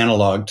clear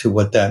analog to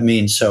what that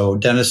means. So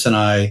Dennis and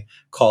I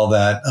call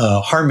that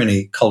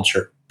harmony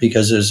culture,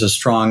 because there's a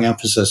strong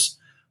emphasis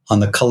on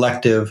the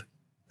collective,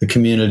 the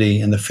community,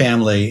 and the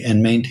family,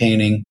 and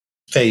maintaining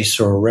face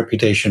or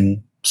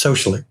reputation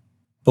socially.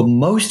 But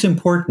most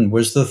important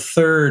was the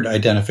third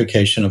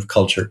identification of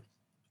culture,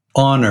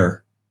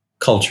 honor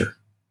culture.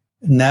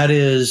 And that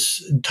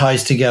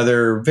ties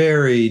together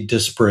very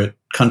disparate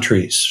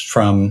countries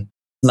from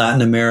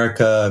Latin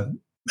America,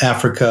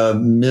 Africa,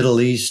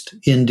 Middle East,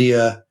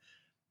 India,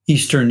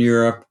 Eastern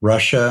Europe,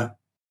 Russia,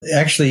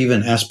 actually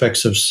even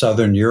aspects of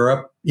Southern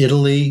Europe,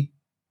 Italy,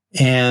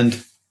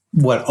 and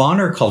what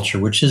honor culture,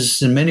 which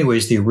is in many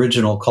ways the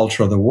original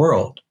culture of the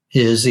world,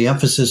 is the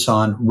emphasis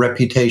on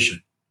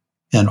reputation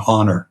and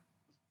honor.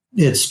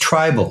 It's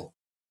tribal,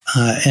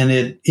 and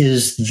it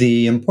is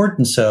the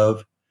importance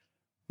of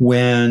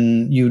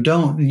when you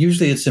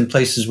usually it's in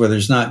places where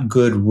there's not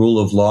good rule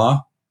of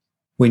law,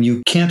 when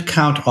you can't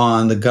count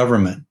on the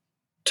government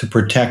to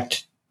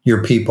protect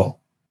your people.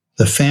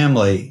 The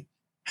family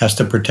has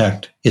to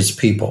protect its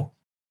people.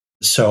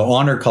 So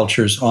honor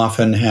cultures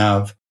often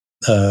have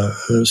a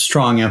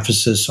strong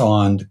emphasis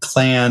on the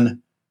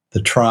clan,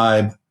 the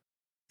tribe,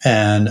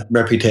 and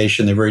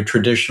reputation. They're very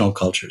traditional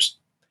cultures.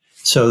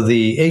 So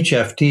the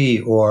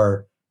HFD,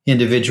 or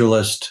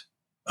individualist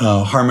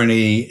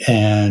harmony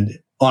and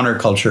honor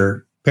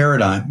culture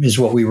paradigm, is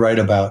what we write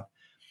about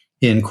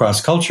in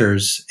Cross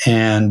Cultures,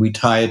 and we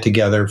tie it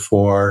together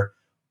for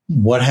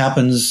what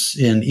happens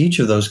in each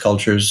of those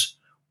cultures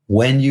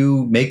when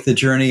you make the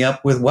journey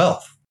up with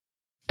wealth.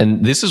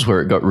 And this is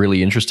where it got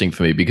really interesting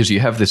for me, because you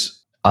have this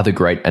other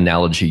great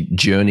analogy,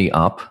 journey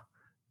up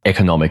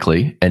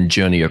economically and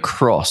journey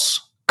across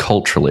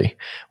culturally,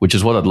 which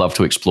is what I'd love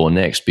to explore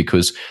next,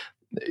 because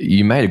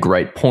you made a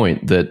great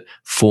point that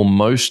for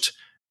most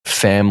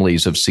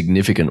families of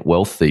significant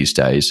wealth these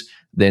days,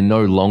 they're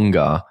no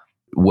longer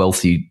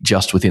wealthy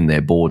just within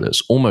their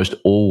borders. Almost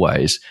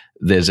always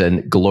there's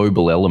a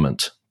global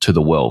element to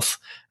the wealth,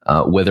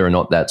 whether or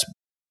not that's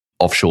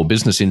offshore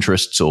business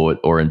interests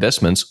or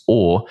investments,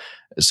 or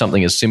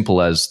something as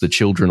simple as the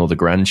children or the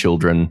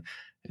grandchildren,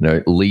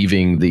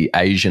 leaving the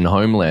Asian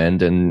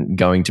homeland and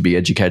going to be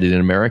educated in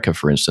America,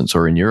 for instance,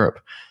 or in Europe,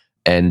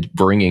 and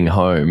bringing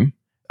home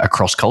a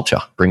cross culture,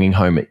 bringing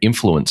home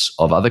influence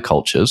of other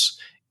cultures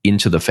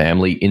into the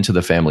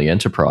family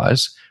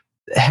enterprise.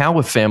 How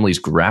are families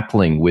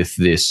grappling with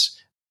this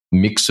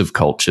mix of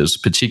cultures,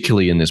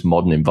 particularly in this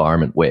modern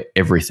environment where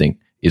everything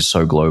is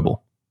so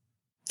global?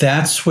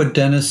 That's what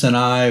Dennis and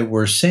I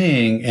were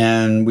seeing,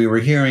 and we were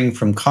hearing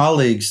from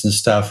colleagues and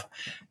stuff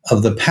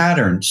of the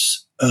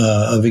patterns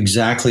of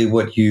exactly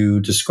what you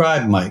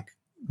described, Mike,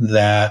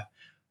 that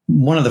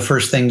one of the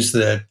first things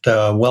that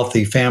a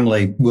wealthy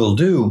family will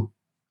do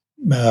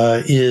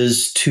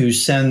is to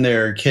send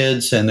their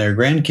kids and their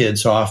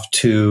grandkids off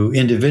to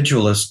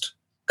individualist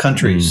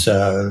countries,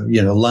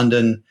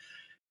 London,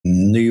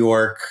 New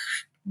York,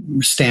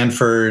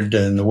 Stanford,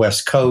 and the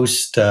West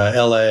Coast,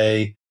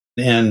 LA.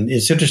 And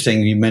it's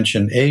interesting, you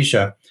mentioned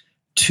Asia,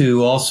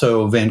 to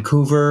also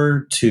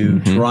Vancouver, to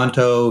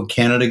Toronto.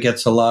 Canada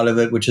gets a lot of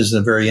it, which is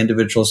a very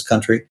individualist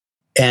country.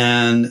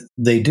 And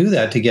they do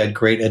that to get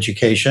great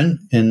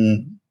education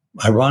and,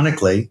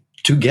 ironically,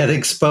 to get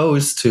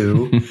exposed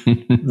to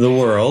the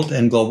world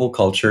and global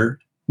culture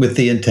with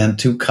the intent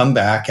to come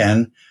back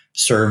and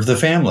serve the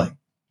family.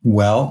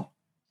 Well,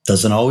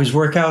 doesn't always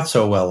work out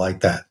so well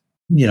like that.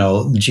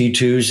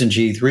 G2s and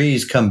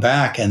G3s come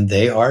back and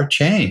they are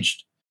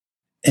changed.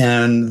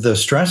 And the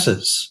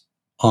stresses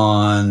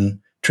on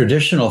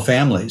traditional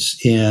families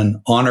in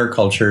honor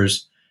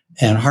cultures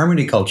and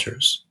harmony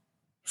cultures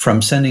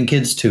from sending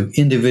kids to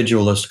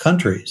individualist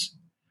countries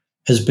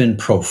has been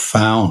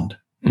profound.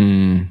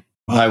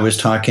 I was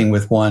talking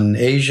with one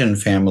Asian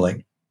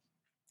family,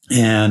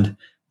 and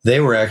they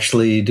were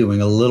actually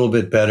doing a little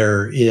bit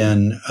better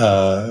in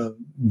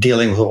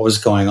dealing with what was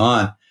going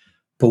on.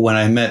 But when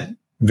I met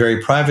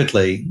very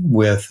privately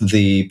with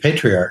the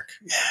patriarch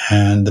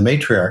and the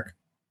matriarch,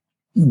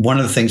 one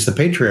of the things the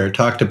patriarch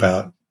talked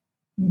about,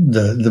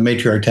 the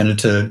matriarch tended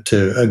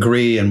to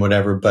agree and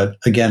whatever, but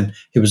again,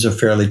 it was a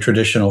fairly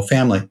traditional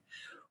family,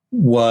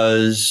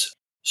 was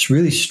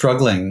really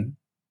struggling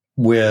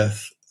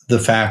with the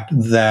fact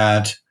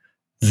that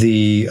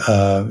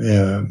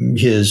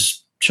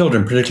his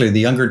children, particularly the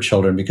younger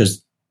children,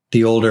 because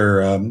the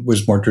older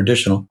was more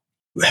traditional,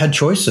 had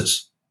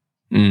choices.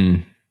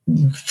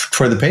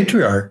 For the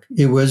patriarch,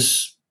 it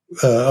was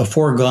a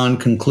foregone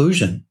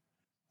conclusion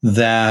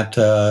that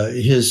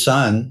his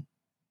son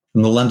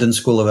from the London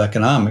School of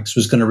Economics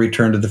was going to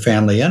return to the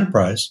family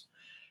enterprise.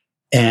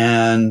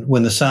 And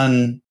when the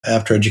son,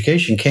 after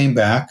education, came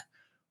back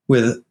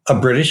with a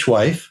British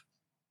wife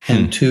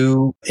and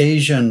two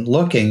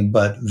Asian-looking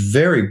but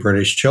very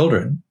British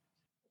children,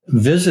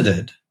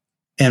 visited,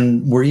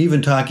 and were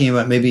even talking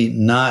about maybe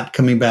not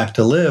coming back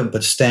to live,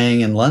 but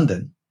staying in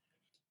London,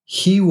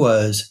 he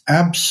was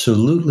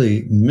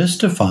absolutely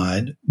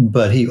mystified,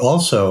 but he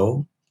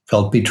also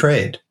felt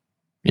betrayed.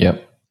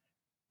 Yep.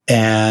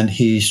 And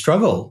he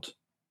struggled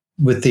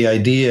with the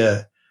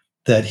idea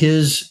that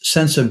his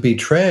sense of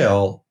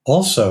betrayal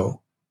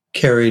also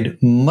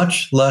carried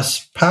much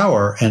less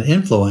power and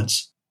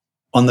influence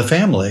on the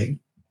family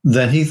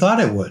than he thought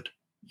it would.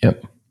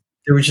 Yep.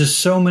 There were just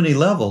so many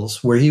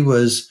levels where he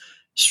was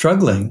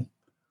struggling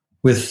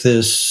with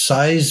this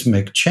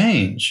seismic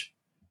change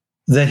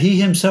that he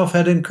himself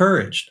had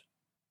encouraged.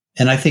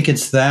 And I think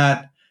it's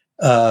that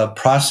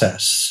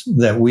process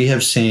that we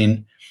have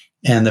seen,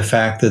 and the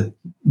fact that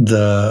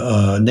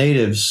the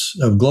natives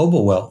of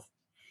global wealth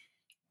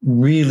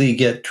really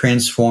get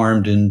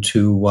transformed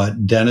into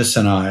what Dennis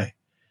and I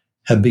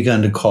have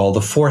begun to call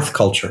the fourth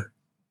culture,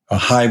 a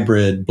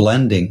hybrid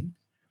blending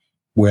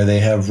where they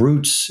have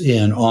roots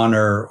in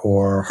honor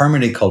or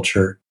harmony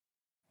culture,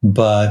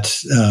 but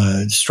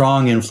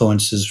strong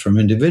influences from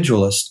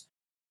individualists.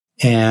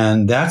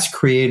 And that's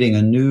creating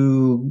a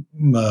new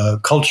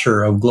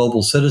culture of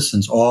global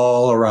citizens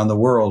all around the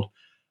world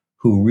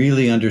who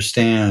really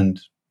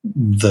understand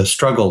the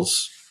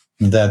struggles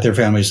that their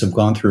families have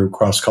gone through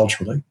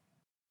cross-culturally.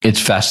 It's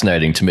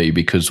fascinating to me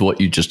because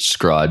what you just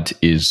described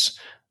is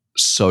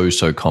so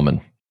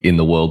common in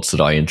the worlds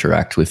that I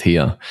interact with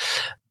here.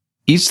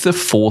 Is the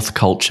fourth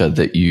culture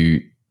that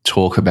you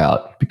talk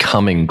about,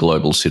 becoming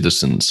global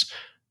citizens,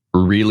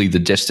 really the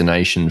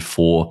destination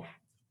for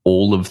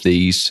all of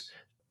these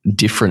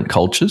different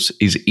cultures?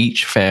 Is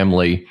each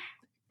family,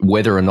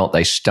 whether or not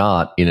they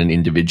start in an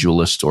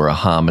individualist or a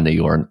harmony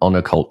or an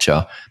honor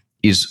culture,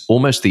 is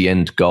almost the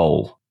end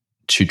goal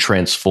to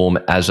transform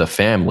as a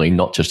family,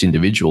 not just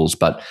individuals,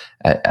 but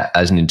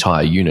as an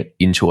entire unit,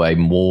 into a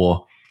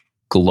more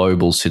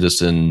global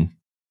citizen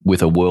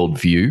with a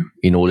worldview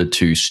in order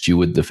to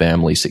steward the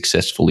family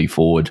successfully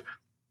forward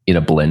in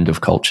a blend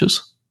of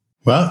cultures?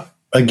 Well,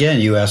 again,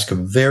 you ask a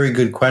very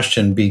good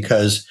question,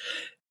 because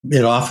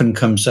it often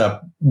comes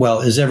up, well,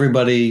 is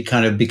everybody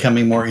kind of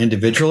becoming more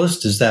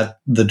individualist? Is that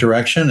the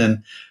direction?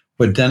 And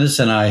what Dennis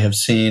and I have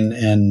seen,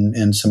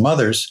 and some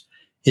others,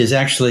 is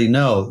actually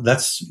no.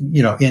 That's,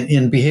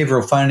 in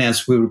behavioral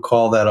finance, we would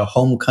call that a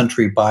home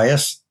country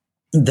bias.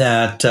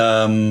 That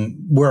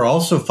we're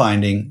also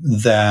finding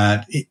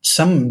that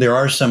there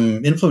are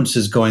some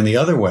influences going the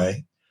other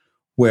way,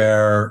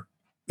 where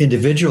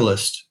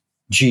individualist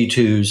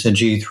G2s and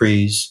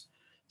G3s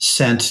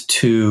sent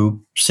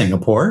to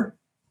Singapore,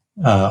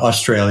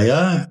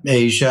 Australia,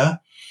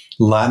 Asia,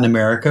 Latin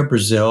America,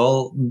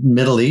 Brazil,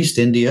 Middle East,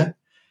 India,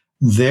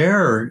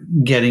 they're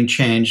getting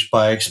changed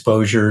by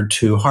exposure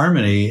to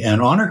harmony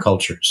and honor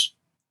cultures.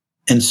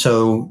 And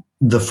so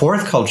the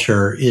fourth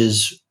culture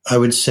is, I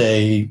would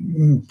say,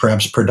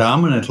 perhaps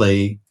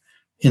predominantly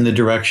in the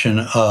direction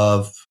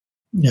of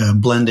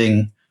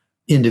blending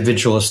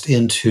individualist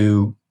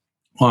into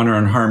honor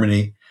and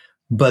harmony.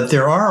 But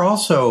there are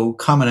also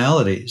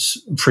commonalities.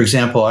 For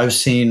example, I've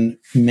seen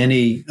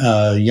many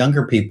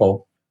younger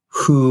people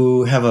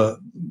who have a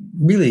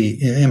really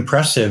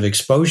impressive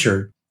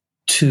exposure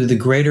to the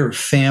greater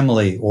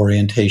family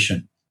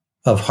orientation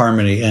of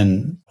harmony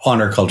and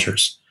honor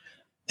cultures.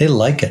 They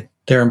like it.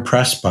 They're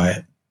impressed by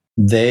it.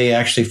 They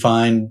actually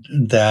find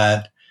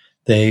that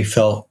they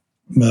felt,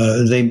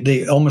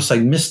 they almost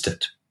like missed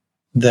it,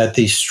 that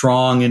the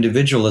strong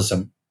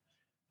individualism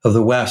of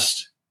the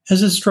West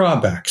has its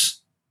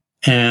drawbacks.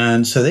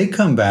 And so they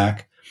come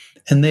back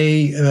and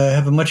they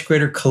have a much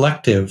greater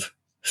collective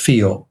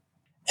feel.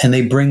 And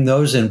they bring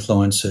those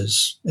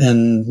influences,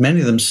 and many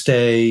of them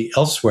stay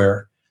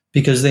elsewhere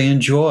because they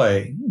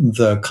enjoy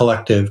the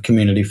collective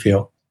community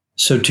feel.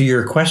 So to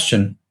your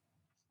question,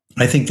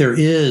 I think there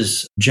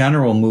is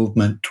general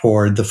movement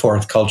toward the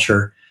fourth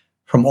culture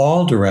from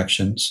all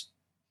directions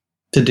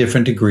to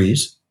different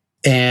degrees.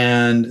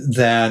 And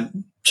that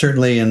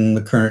certainly in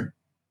the current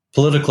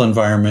political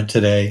environment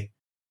today,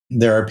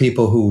 there are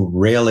people who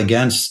rail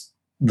against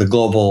the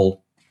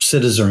global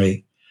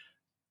citizenry.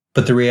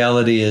 But the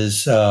reality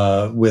is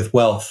with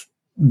wealth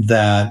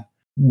that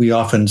we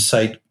often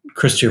cite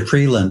Chrystia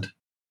Freeland,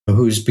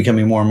 who's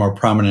becoming more and more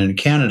prominent in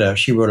Canada.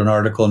 She wrote an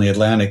article in The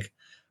Atlantic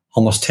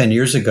almost 10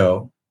 years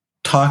ago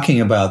talking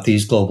about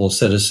these global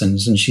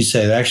citizens. And she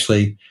said,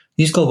 actually,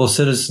 these global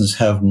citizens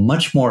have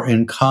much more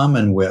in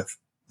common with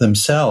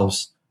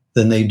themselves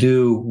than they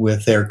do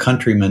with their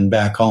countrymen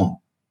back home.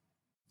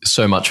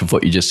 So much of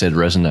what you just said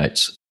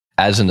resonates.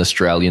 As an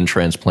Australian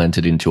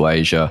transplanted into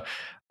Asia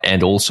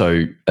and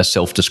also a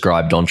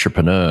self-described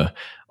entrepreneur,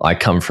 I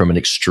come from an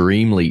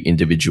extremely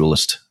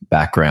individualist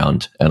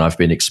background, and I've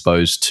been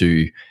exposed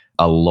to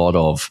a lot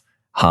of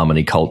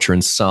harmony culture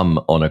and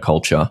some honor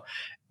culture.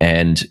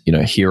 And,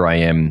 here I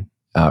am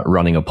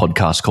running a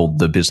podcast called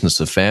The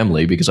Business of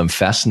Family because I'm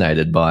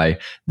fascinated by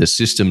the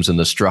systems and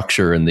the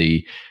structure and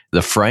the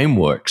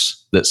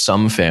frameworks that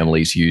some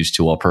families use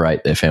to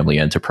operate their family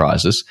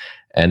enterprises.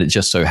 And it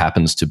just so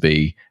happens to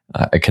be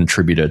a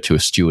contributor to a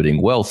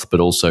stewarding wealth, but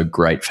also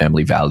great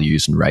family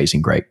values and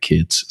raising great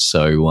kids.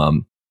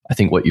 So I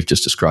think what you've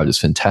just described is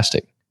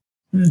fantastic.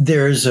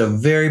 There's a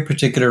very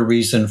particular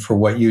reason for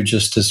what you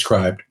just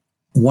described.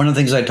 One of the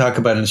things I talk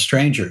about in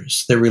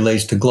Strangers that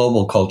relates to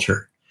global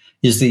culture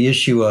is the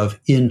issue of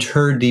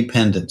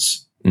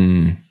interdependence.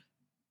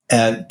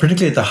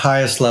 Particularly at the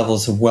highest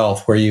levels of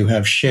wealth where you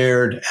have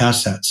shared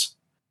assets.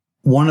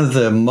 One of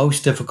the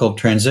most difficult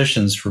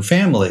transitions for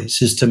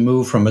families is to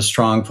move from a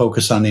strong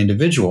focus on the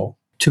individual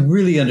to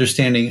really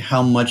understanding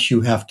how much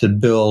you have to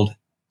build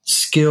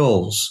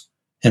skills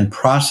and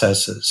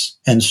processes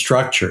and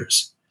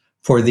structures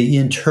for the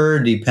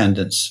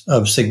interdependence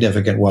of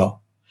significant wealth.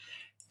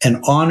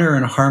 And honor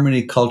and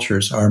harmony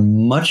cultures are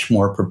much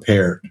more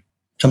prepared,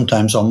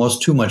 sometimes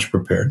almost too much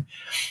prepared,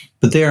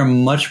 but they are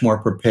much more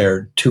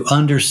prepared to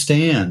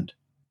understand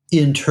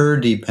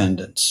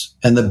interdependence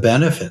and the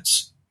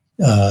benefits,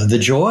 the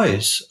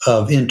joys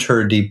of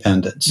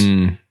interdependence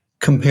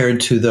compared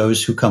to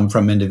those who come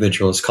from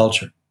individualist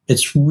culture.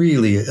 It's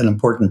really an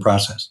important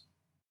process.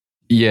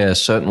 Yeah,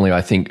 certainly.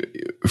 I think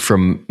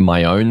from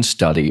my own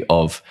study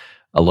of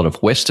a lot of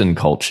Western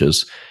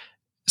cultures,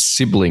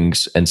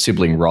 siblings and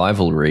sibling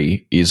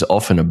rivalry is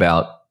often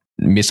about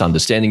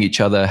misunderstanding each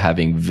other,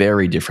 having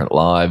very different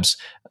lives,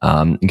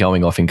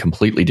 going off in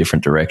completely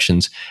different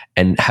directions,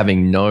 and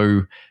having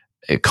no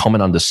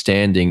common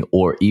understanding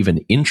or even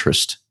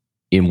interest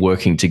in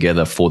working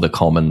together for the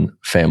common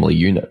family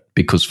unit,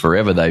 because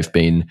forever they've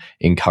been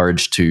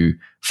encouraged to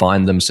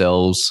find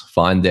themselves,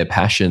 find their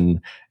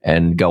passion,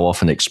 and go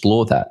off and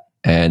explore that.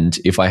 And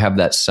if I have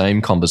that same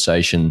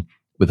conversation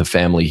with a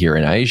family here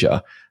in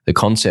Asia, the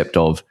concept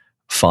of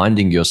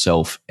finding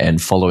yourself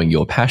and following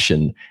your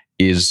passion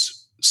is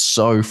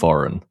so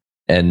foreign.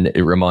 And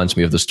it reminds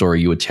me of the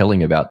story you were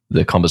telling about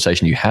the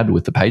conversation you had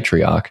with the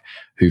patriarch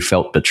who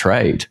felt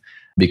betrayed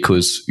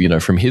because,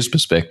 from his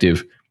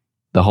perspective,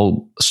 the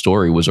whole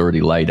story was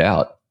already laid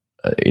out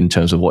in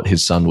terms of what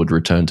his son would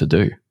return to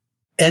do.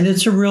 And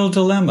it's a real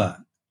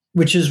dilemma,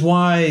 which is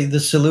why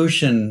the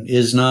solution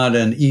is not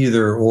an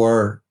either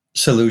or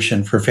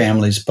solution for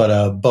families, but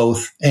a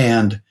both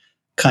and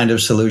kind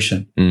of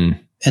solution.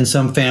 And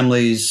some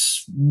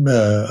families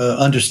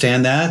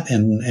understand that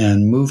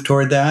and move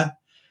toward that.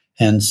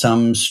 And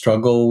some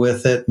struggle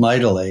with it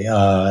mightily.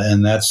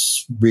 And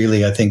that's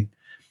really, I think,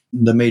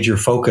 the major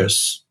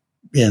focus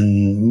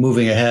in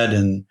moving ahead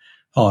in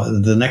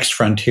the next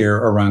frontier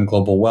around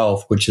global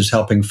wealth, which is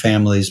helping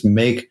families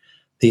make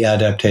the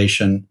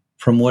adaptation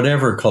from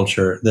whatever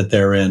culture that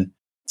they're in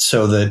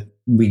so that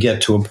we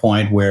get to a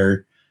point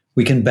where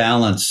we can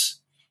balance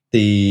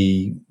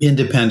the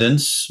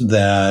independence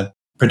that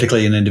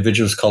particularly in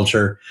individualist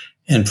culture,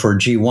 and for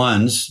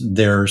G1s,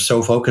 they're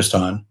so focused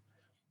on,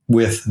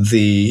 with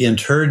the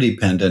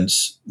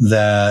interdependence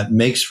that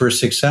makes for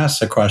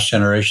success across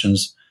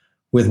generations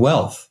with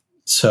wealth.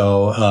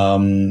 So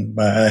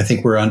I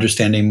think we're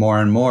understanding more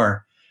and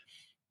more.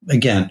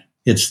 Again,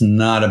 it's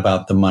not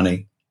about the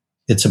money.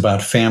 It's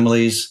about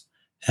families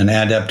and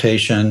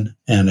adaptation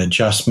and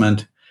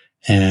adjustment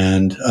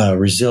and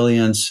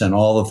resilience and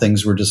all the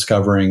things we're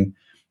discovering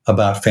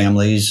about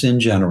families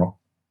in general.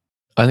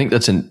 I think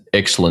that's an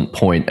excellent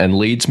point and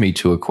leads me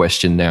to a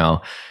question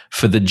now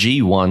for the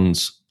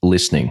G1s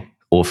listening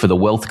or for the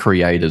wealth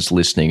creators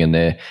listening, and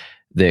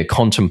they're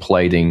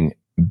contemplating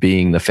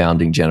being the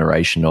founding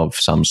generation of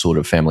some sort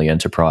of family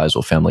enterprise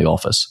or family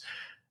office.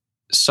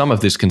 Some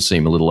of this can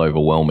seem a little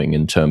overwhelming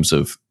in terms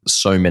of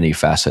so many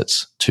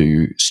facets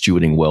to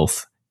stewarding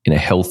wealth in a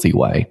healthy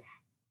way.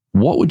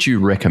 What would you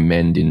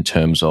recommend in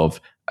terms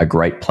of a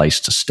great place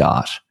to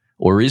start?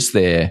 Or is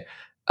there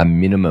a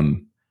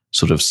minimum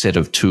sort of set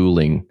of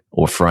tooling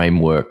or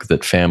framework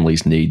that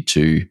families need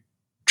to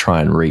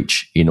try and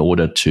reach in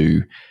order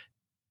to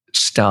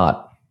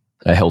start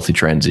a healthy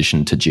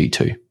transition to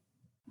G2?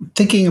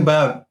 Thinking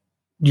about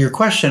your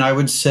question, I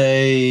would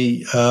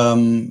say,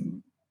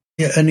 and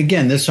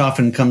again, this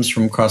often comes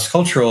from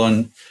cross-cultural,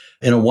 and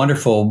in a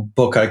wonderful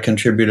book I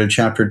contributed a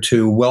chapter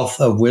to, Wealth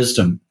of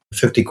Wisdom,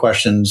 50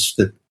 questions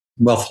that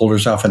wealth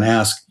holders often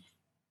ask.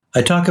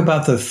 I talk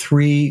about the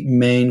three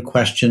main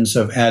questions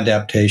of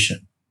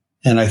adaptation.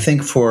 And I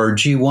think for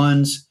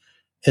G1s,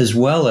 as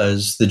well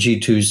as the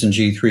G2s and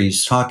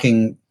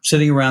G3s,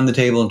 sitting around the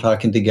table and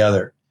talking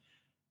together,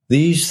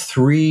 these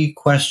three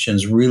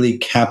questions really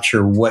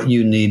capture what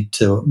you need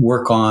to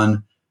work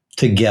on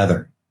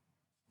together.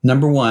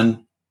 Number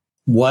one,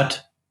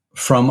 what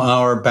from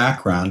our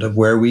background of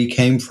where we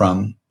came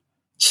from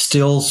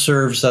still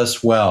serves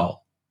us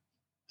well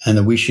and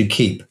that we should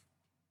keep?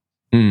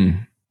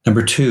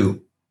 Number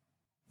two,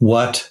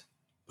 what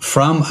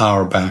from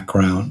our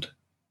background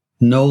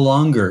no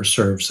longer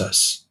serves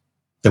us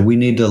that we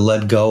need to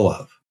let go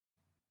of?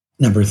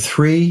 Number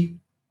three,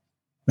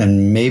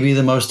 and maybe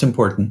the most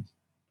important,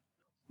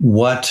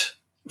 what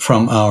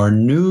from our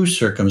new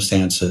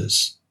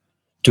circumstances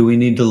do we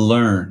need to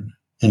learn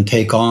and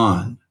take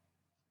on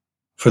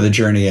for the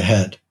journey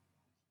ahead?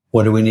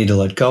 What do we need to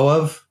let go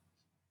of?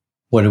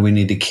 What do we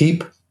need to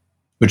keep,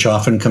 which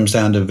often comes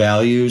down to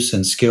values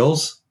and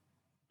skills?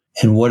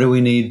 And what do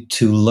we need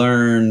to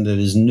learn that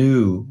is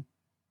new?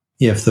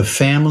 If the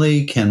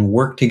family can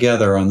work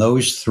together on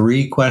those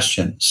three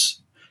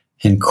questions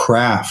and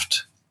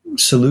craft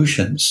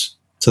solutions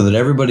so that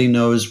everybody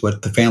knows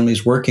what the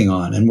family's working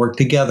on and work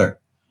together,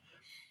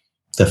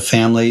 the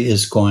family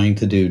is going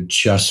to do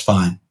just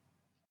fine.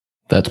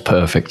 That's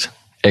perfect.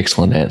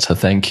 Excellent answer.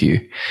 Thank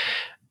you.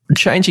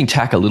 Changing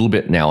tack a little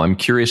bit now, I'm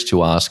curious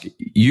to ask,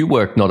 you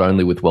work not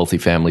only with wealthy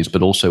families,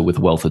 but also with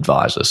wealth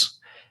advisors.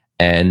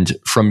 And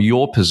from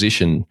your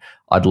position,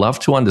 I'd love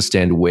to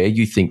understand where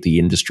you think the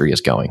industry is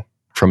going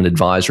from an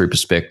advisory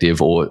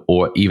perspective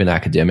or even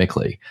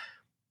academically.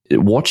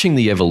 Watching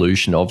the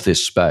evolution of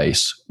this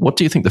space, what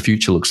do you think the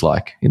future looks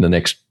like in the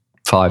next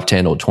 5,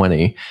 10, or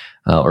 20,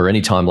 or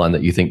any timeline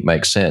that you think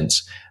makes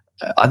sense?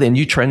 Are there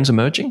new trends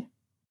emerging?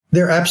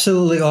 There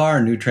absolutely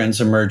are new trends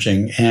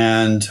emerging,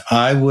 and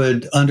I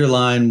would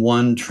underline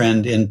one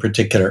trend in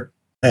particular.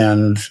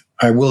 And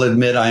I will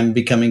admit I'm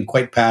becoming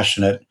quite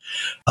passionate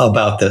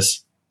about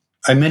this.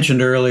 I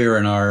mentioned earlier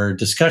in our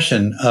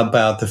discussion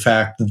about the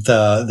fact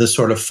that the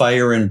sort of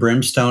fire and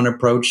brimstone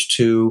approach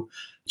to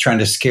trying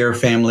to scare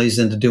families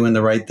into doing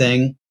the right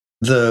thing.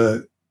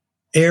 The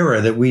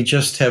era that we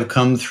just have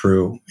come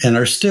through and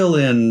are still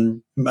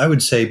in, I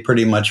would say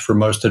pretty much for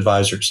most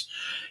advisors,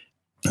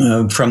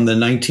 from the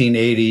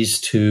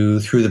 1980s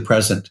through the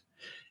present,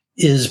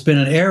 has been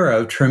an era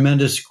of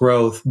tremendous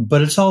growth,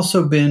 but it's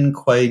also been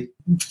quite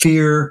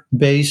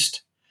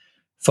fear-based,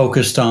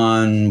 focused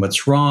on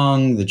what's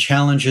wrong, the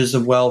challenges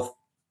of wealth,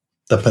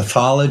 the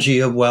pathology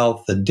of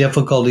wealth, the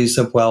difficulties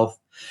of wealth,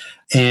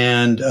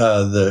 and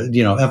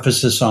the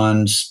emphasis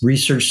on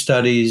research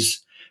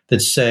studies that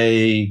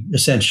say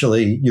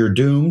essentially you're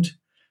doomed,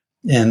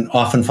 and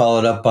often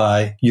followed up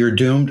by you're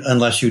doomed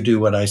unless you do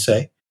what I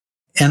say.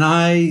 And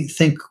I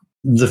think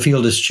the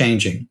field is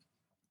changing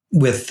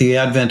with the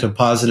advent of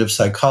positive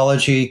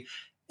psychology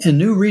and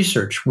new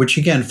research, which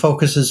again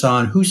focuses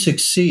on who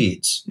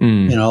succeeds. The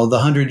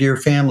 100-Year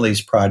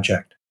Families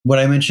Project. What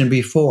I mentioned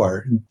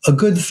before, a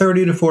good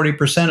 30 to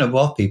 40% of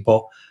wealth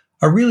people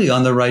are really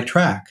on the right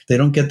track. They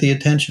don't get the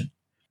attention.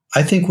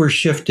 I think we're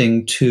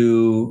shifting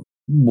to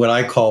what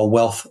I call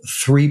wealth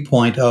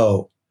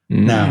 3.0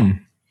 now.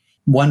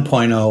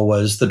 1.0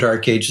 was the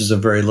dark ages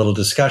of very little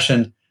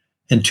discussion,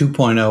 and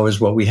 2.0 is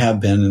what we have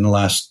been in the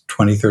last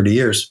 20, 30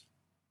 years.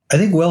 I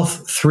think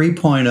wealth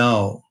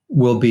 3.0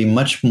 will be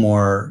much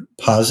more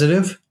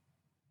positive,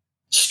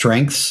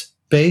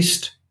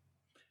 strengths-based,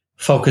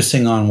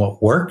 focusing on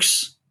what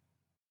works,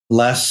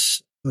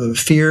 less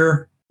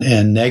fear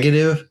and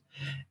negative.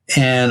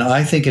 And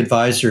I think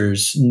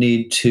advisors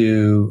need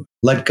to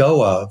let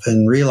go of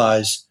and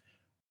realize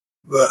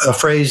a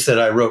phrase that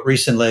I wrote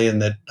recently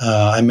and that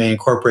I may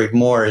incorporate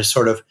more is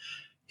sort of,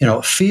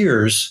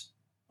 fears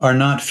are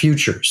not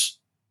futures.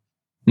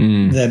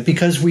 That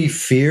because we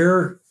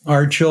fear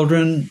our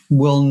children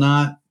will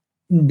not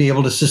be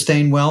able to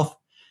sustain wealth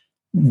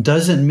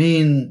doesn't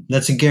mean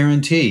that's a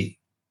guarantee.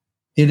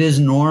 It is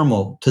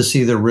normal to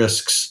see the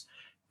risks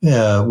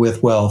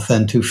with wealth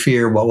and to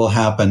fear what will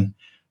happen.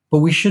 But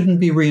we shouldn't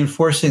be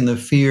reinforcing the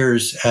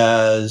fears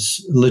as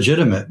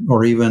legitimate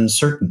or even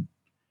certain.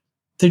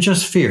 They're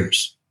just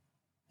fears.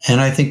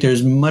 And I think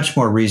there's much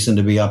more reason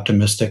to be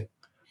optimistic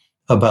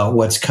about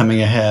what's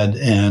coming ahead.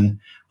 And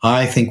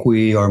I think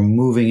we are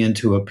moving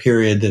into a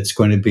period that's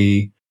going to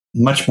be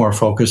much more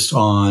focused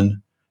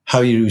on how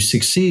you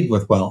succeed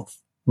with wealth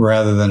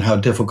rather than how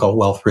difficult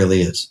wealth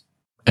really is.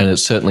 And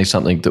it's certainly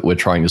something that we're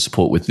trying to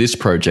support with this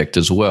project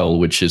as well,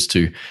 which is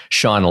to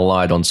shine a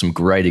light on some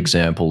great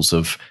examples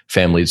of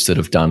families that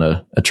have done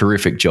a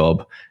terrific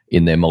job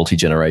in their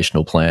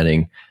multi-generational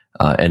planning,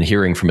 and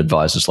hearing from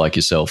advisors like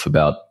yourself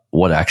about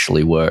what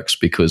actually works.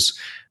 Because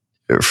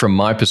from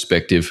my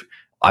perspective,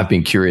 I've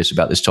been curious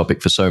about this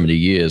topic for so many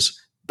years,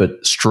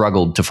 but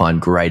struggled to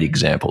find great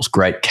examples,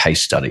 great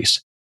case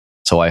studies.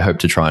 So I hope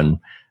to try and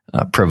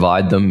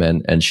provide them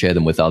and share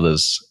them with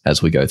others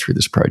as we go through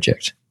this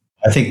project.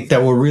 I think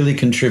that will really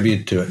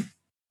contribute to it.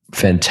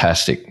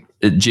 Fantastic.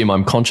 Jim,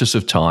 I'm conscious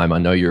of time. I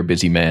know you're a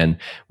busy man.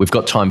 We've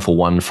got time for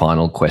one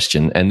final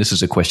question, and this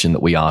is a question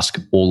that we ask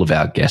all of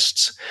our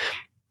guests.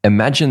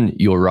 Imagine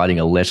you're writing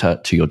a letter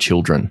to your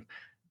children.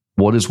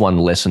 What is one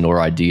lesson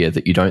or idea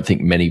that you don't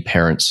think many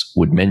parents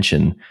would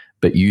mention,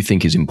 but you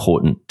think is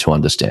important to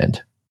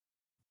understand?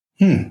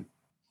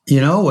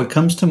 What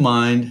comes to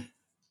mind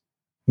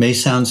may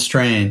sound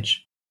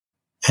strange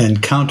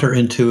and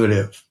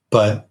counterintuitive,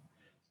 but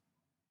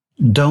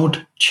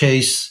don't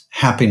chase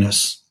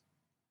happiness.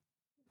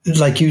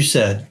 Like you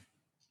said,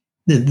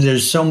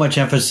 there's so much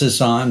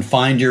emphasis on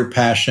find your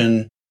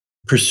passion,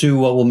 pursue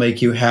what will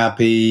make you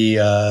happy.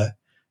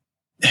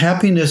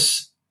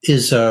 Happiness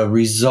is a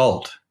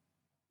result.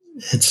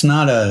 It's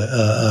not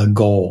a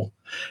goal.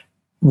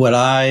 What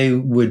I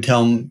would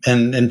tell,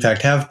 and in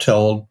fact have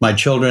told my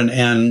children,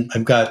 and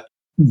I've got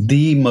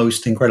the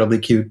most incredibly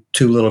cute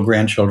 2 little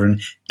grandchildren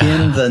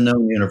in the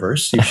known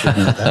universe. You should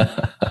know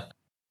that.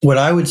 What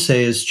I would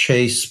say is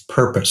chase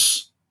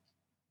purpose.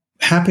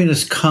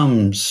 Happiness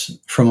comes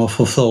from a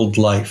fulfilled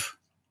life.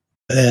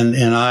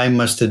 And I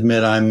must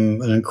admit,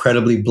 I'm an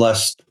incredibly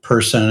blessed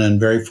person and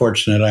very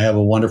fortunate. I have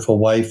a wonderful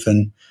wife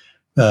and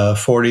a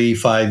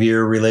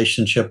 45-year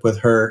relationship with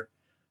her,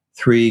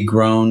 3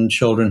 grown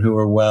children who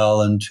are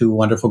well, and 2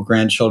 wonderful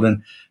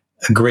grandchildren,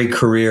 a great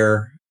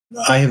career.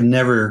 I have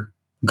never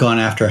gone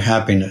after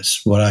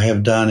happiness. What I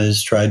have done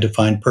is tried to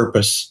find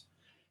purpose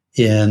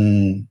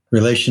in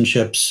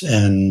relationships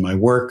and my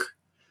work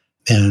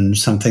and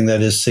something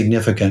that is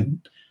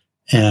significant.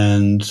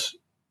 And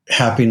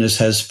happiness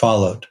has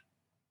followed.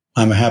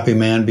 I'm a happy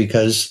man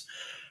because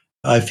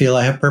I feel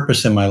I have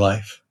purpose in my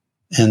life.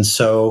 And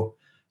so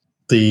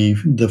the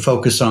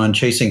focus on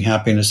chasing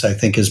happiness, I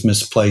think, is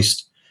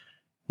misplaced.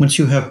 Once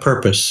you have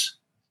purpose,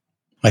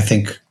 I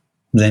think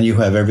then you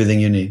have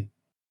everything you need.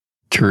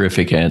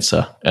 Terrific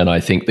answer. And I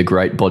think the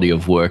great body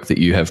of work that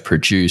you have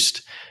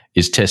produced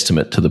is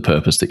testament to the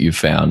purpose that you've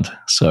found.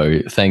 So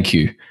thank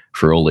you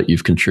for all that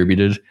you've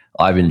contributed.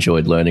 I've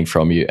enjoyed learning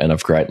from you, and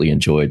I've greatly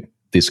enjoyed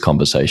this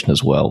conversation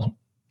as well.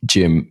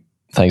 Jim,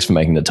 thanks for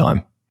making the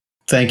time.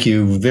 Thank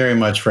you very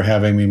much for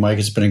having me, Mike.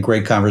 It's been a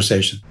great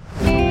conversation.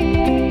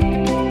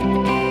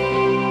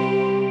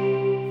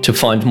 To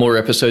find more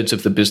episodes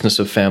of the Business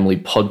of Family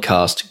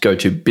podcast, go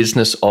to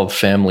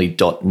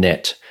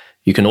businessoffamily.net.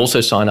 You can also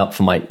sign up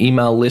for my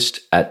email list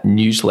at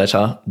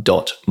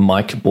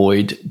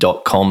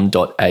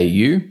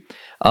newsletter.mikeboyd.com.au.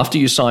 After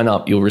you sign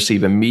up, you'll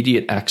receive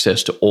immediate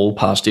access to all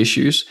past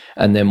issues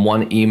and then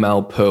 1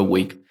 email per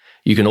week.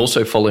 You can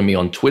also follow me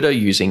on Twitter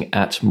using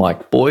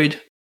 @MikeBoyd.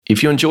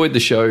 If you enjoyed the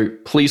show,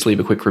 please leave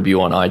a quick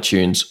review on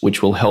iTunes,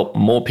 which will help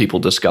more people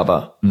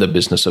discover the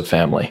Business of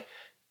Family.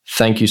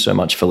 Thank you so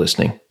much for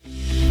listening.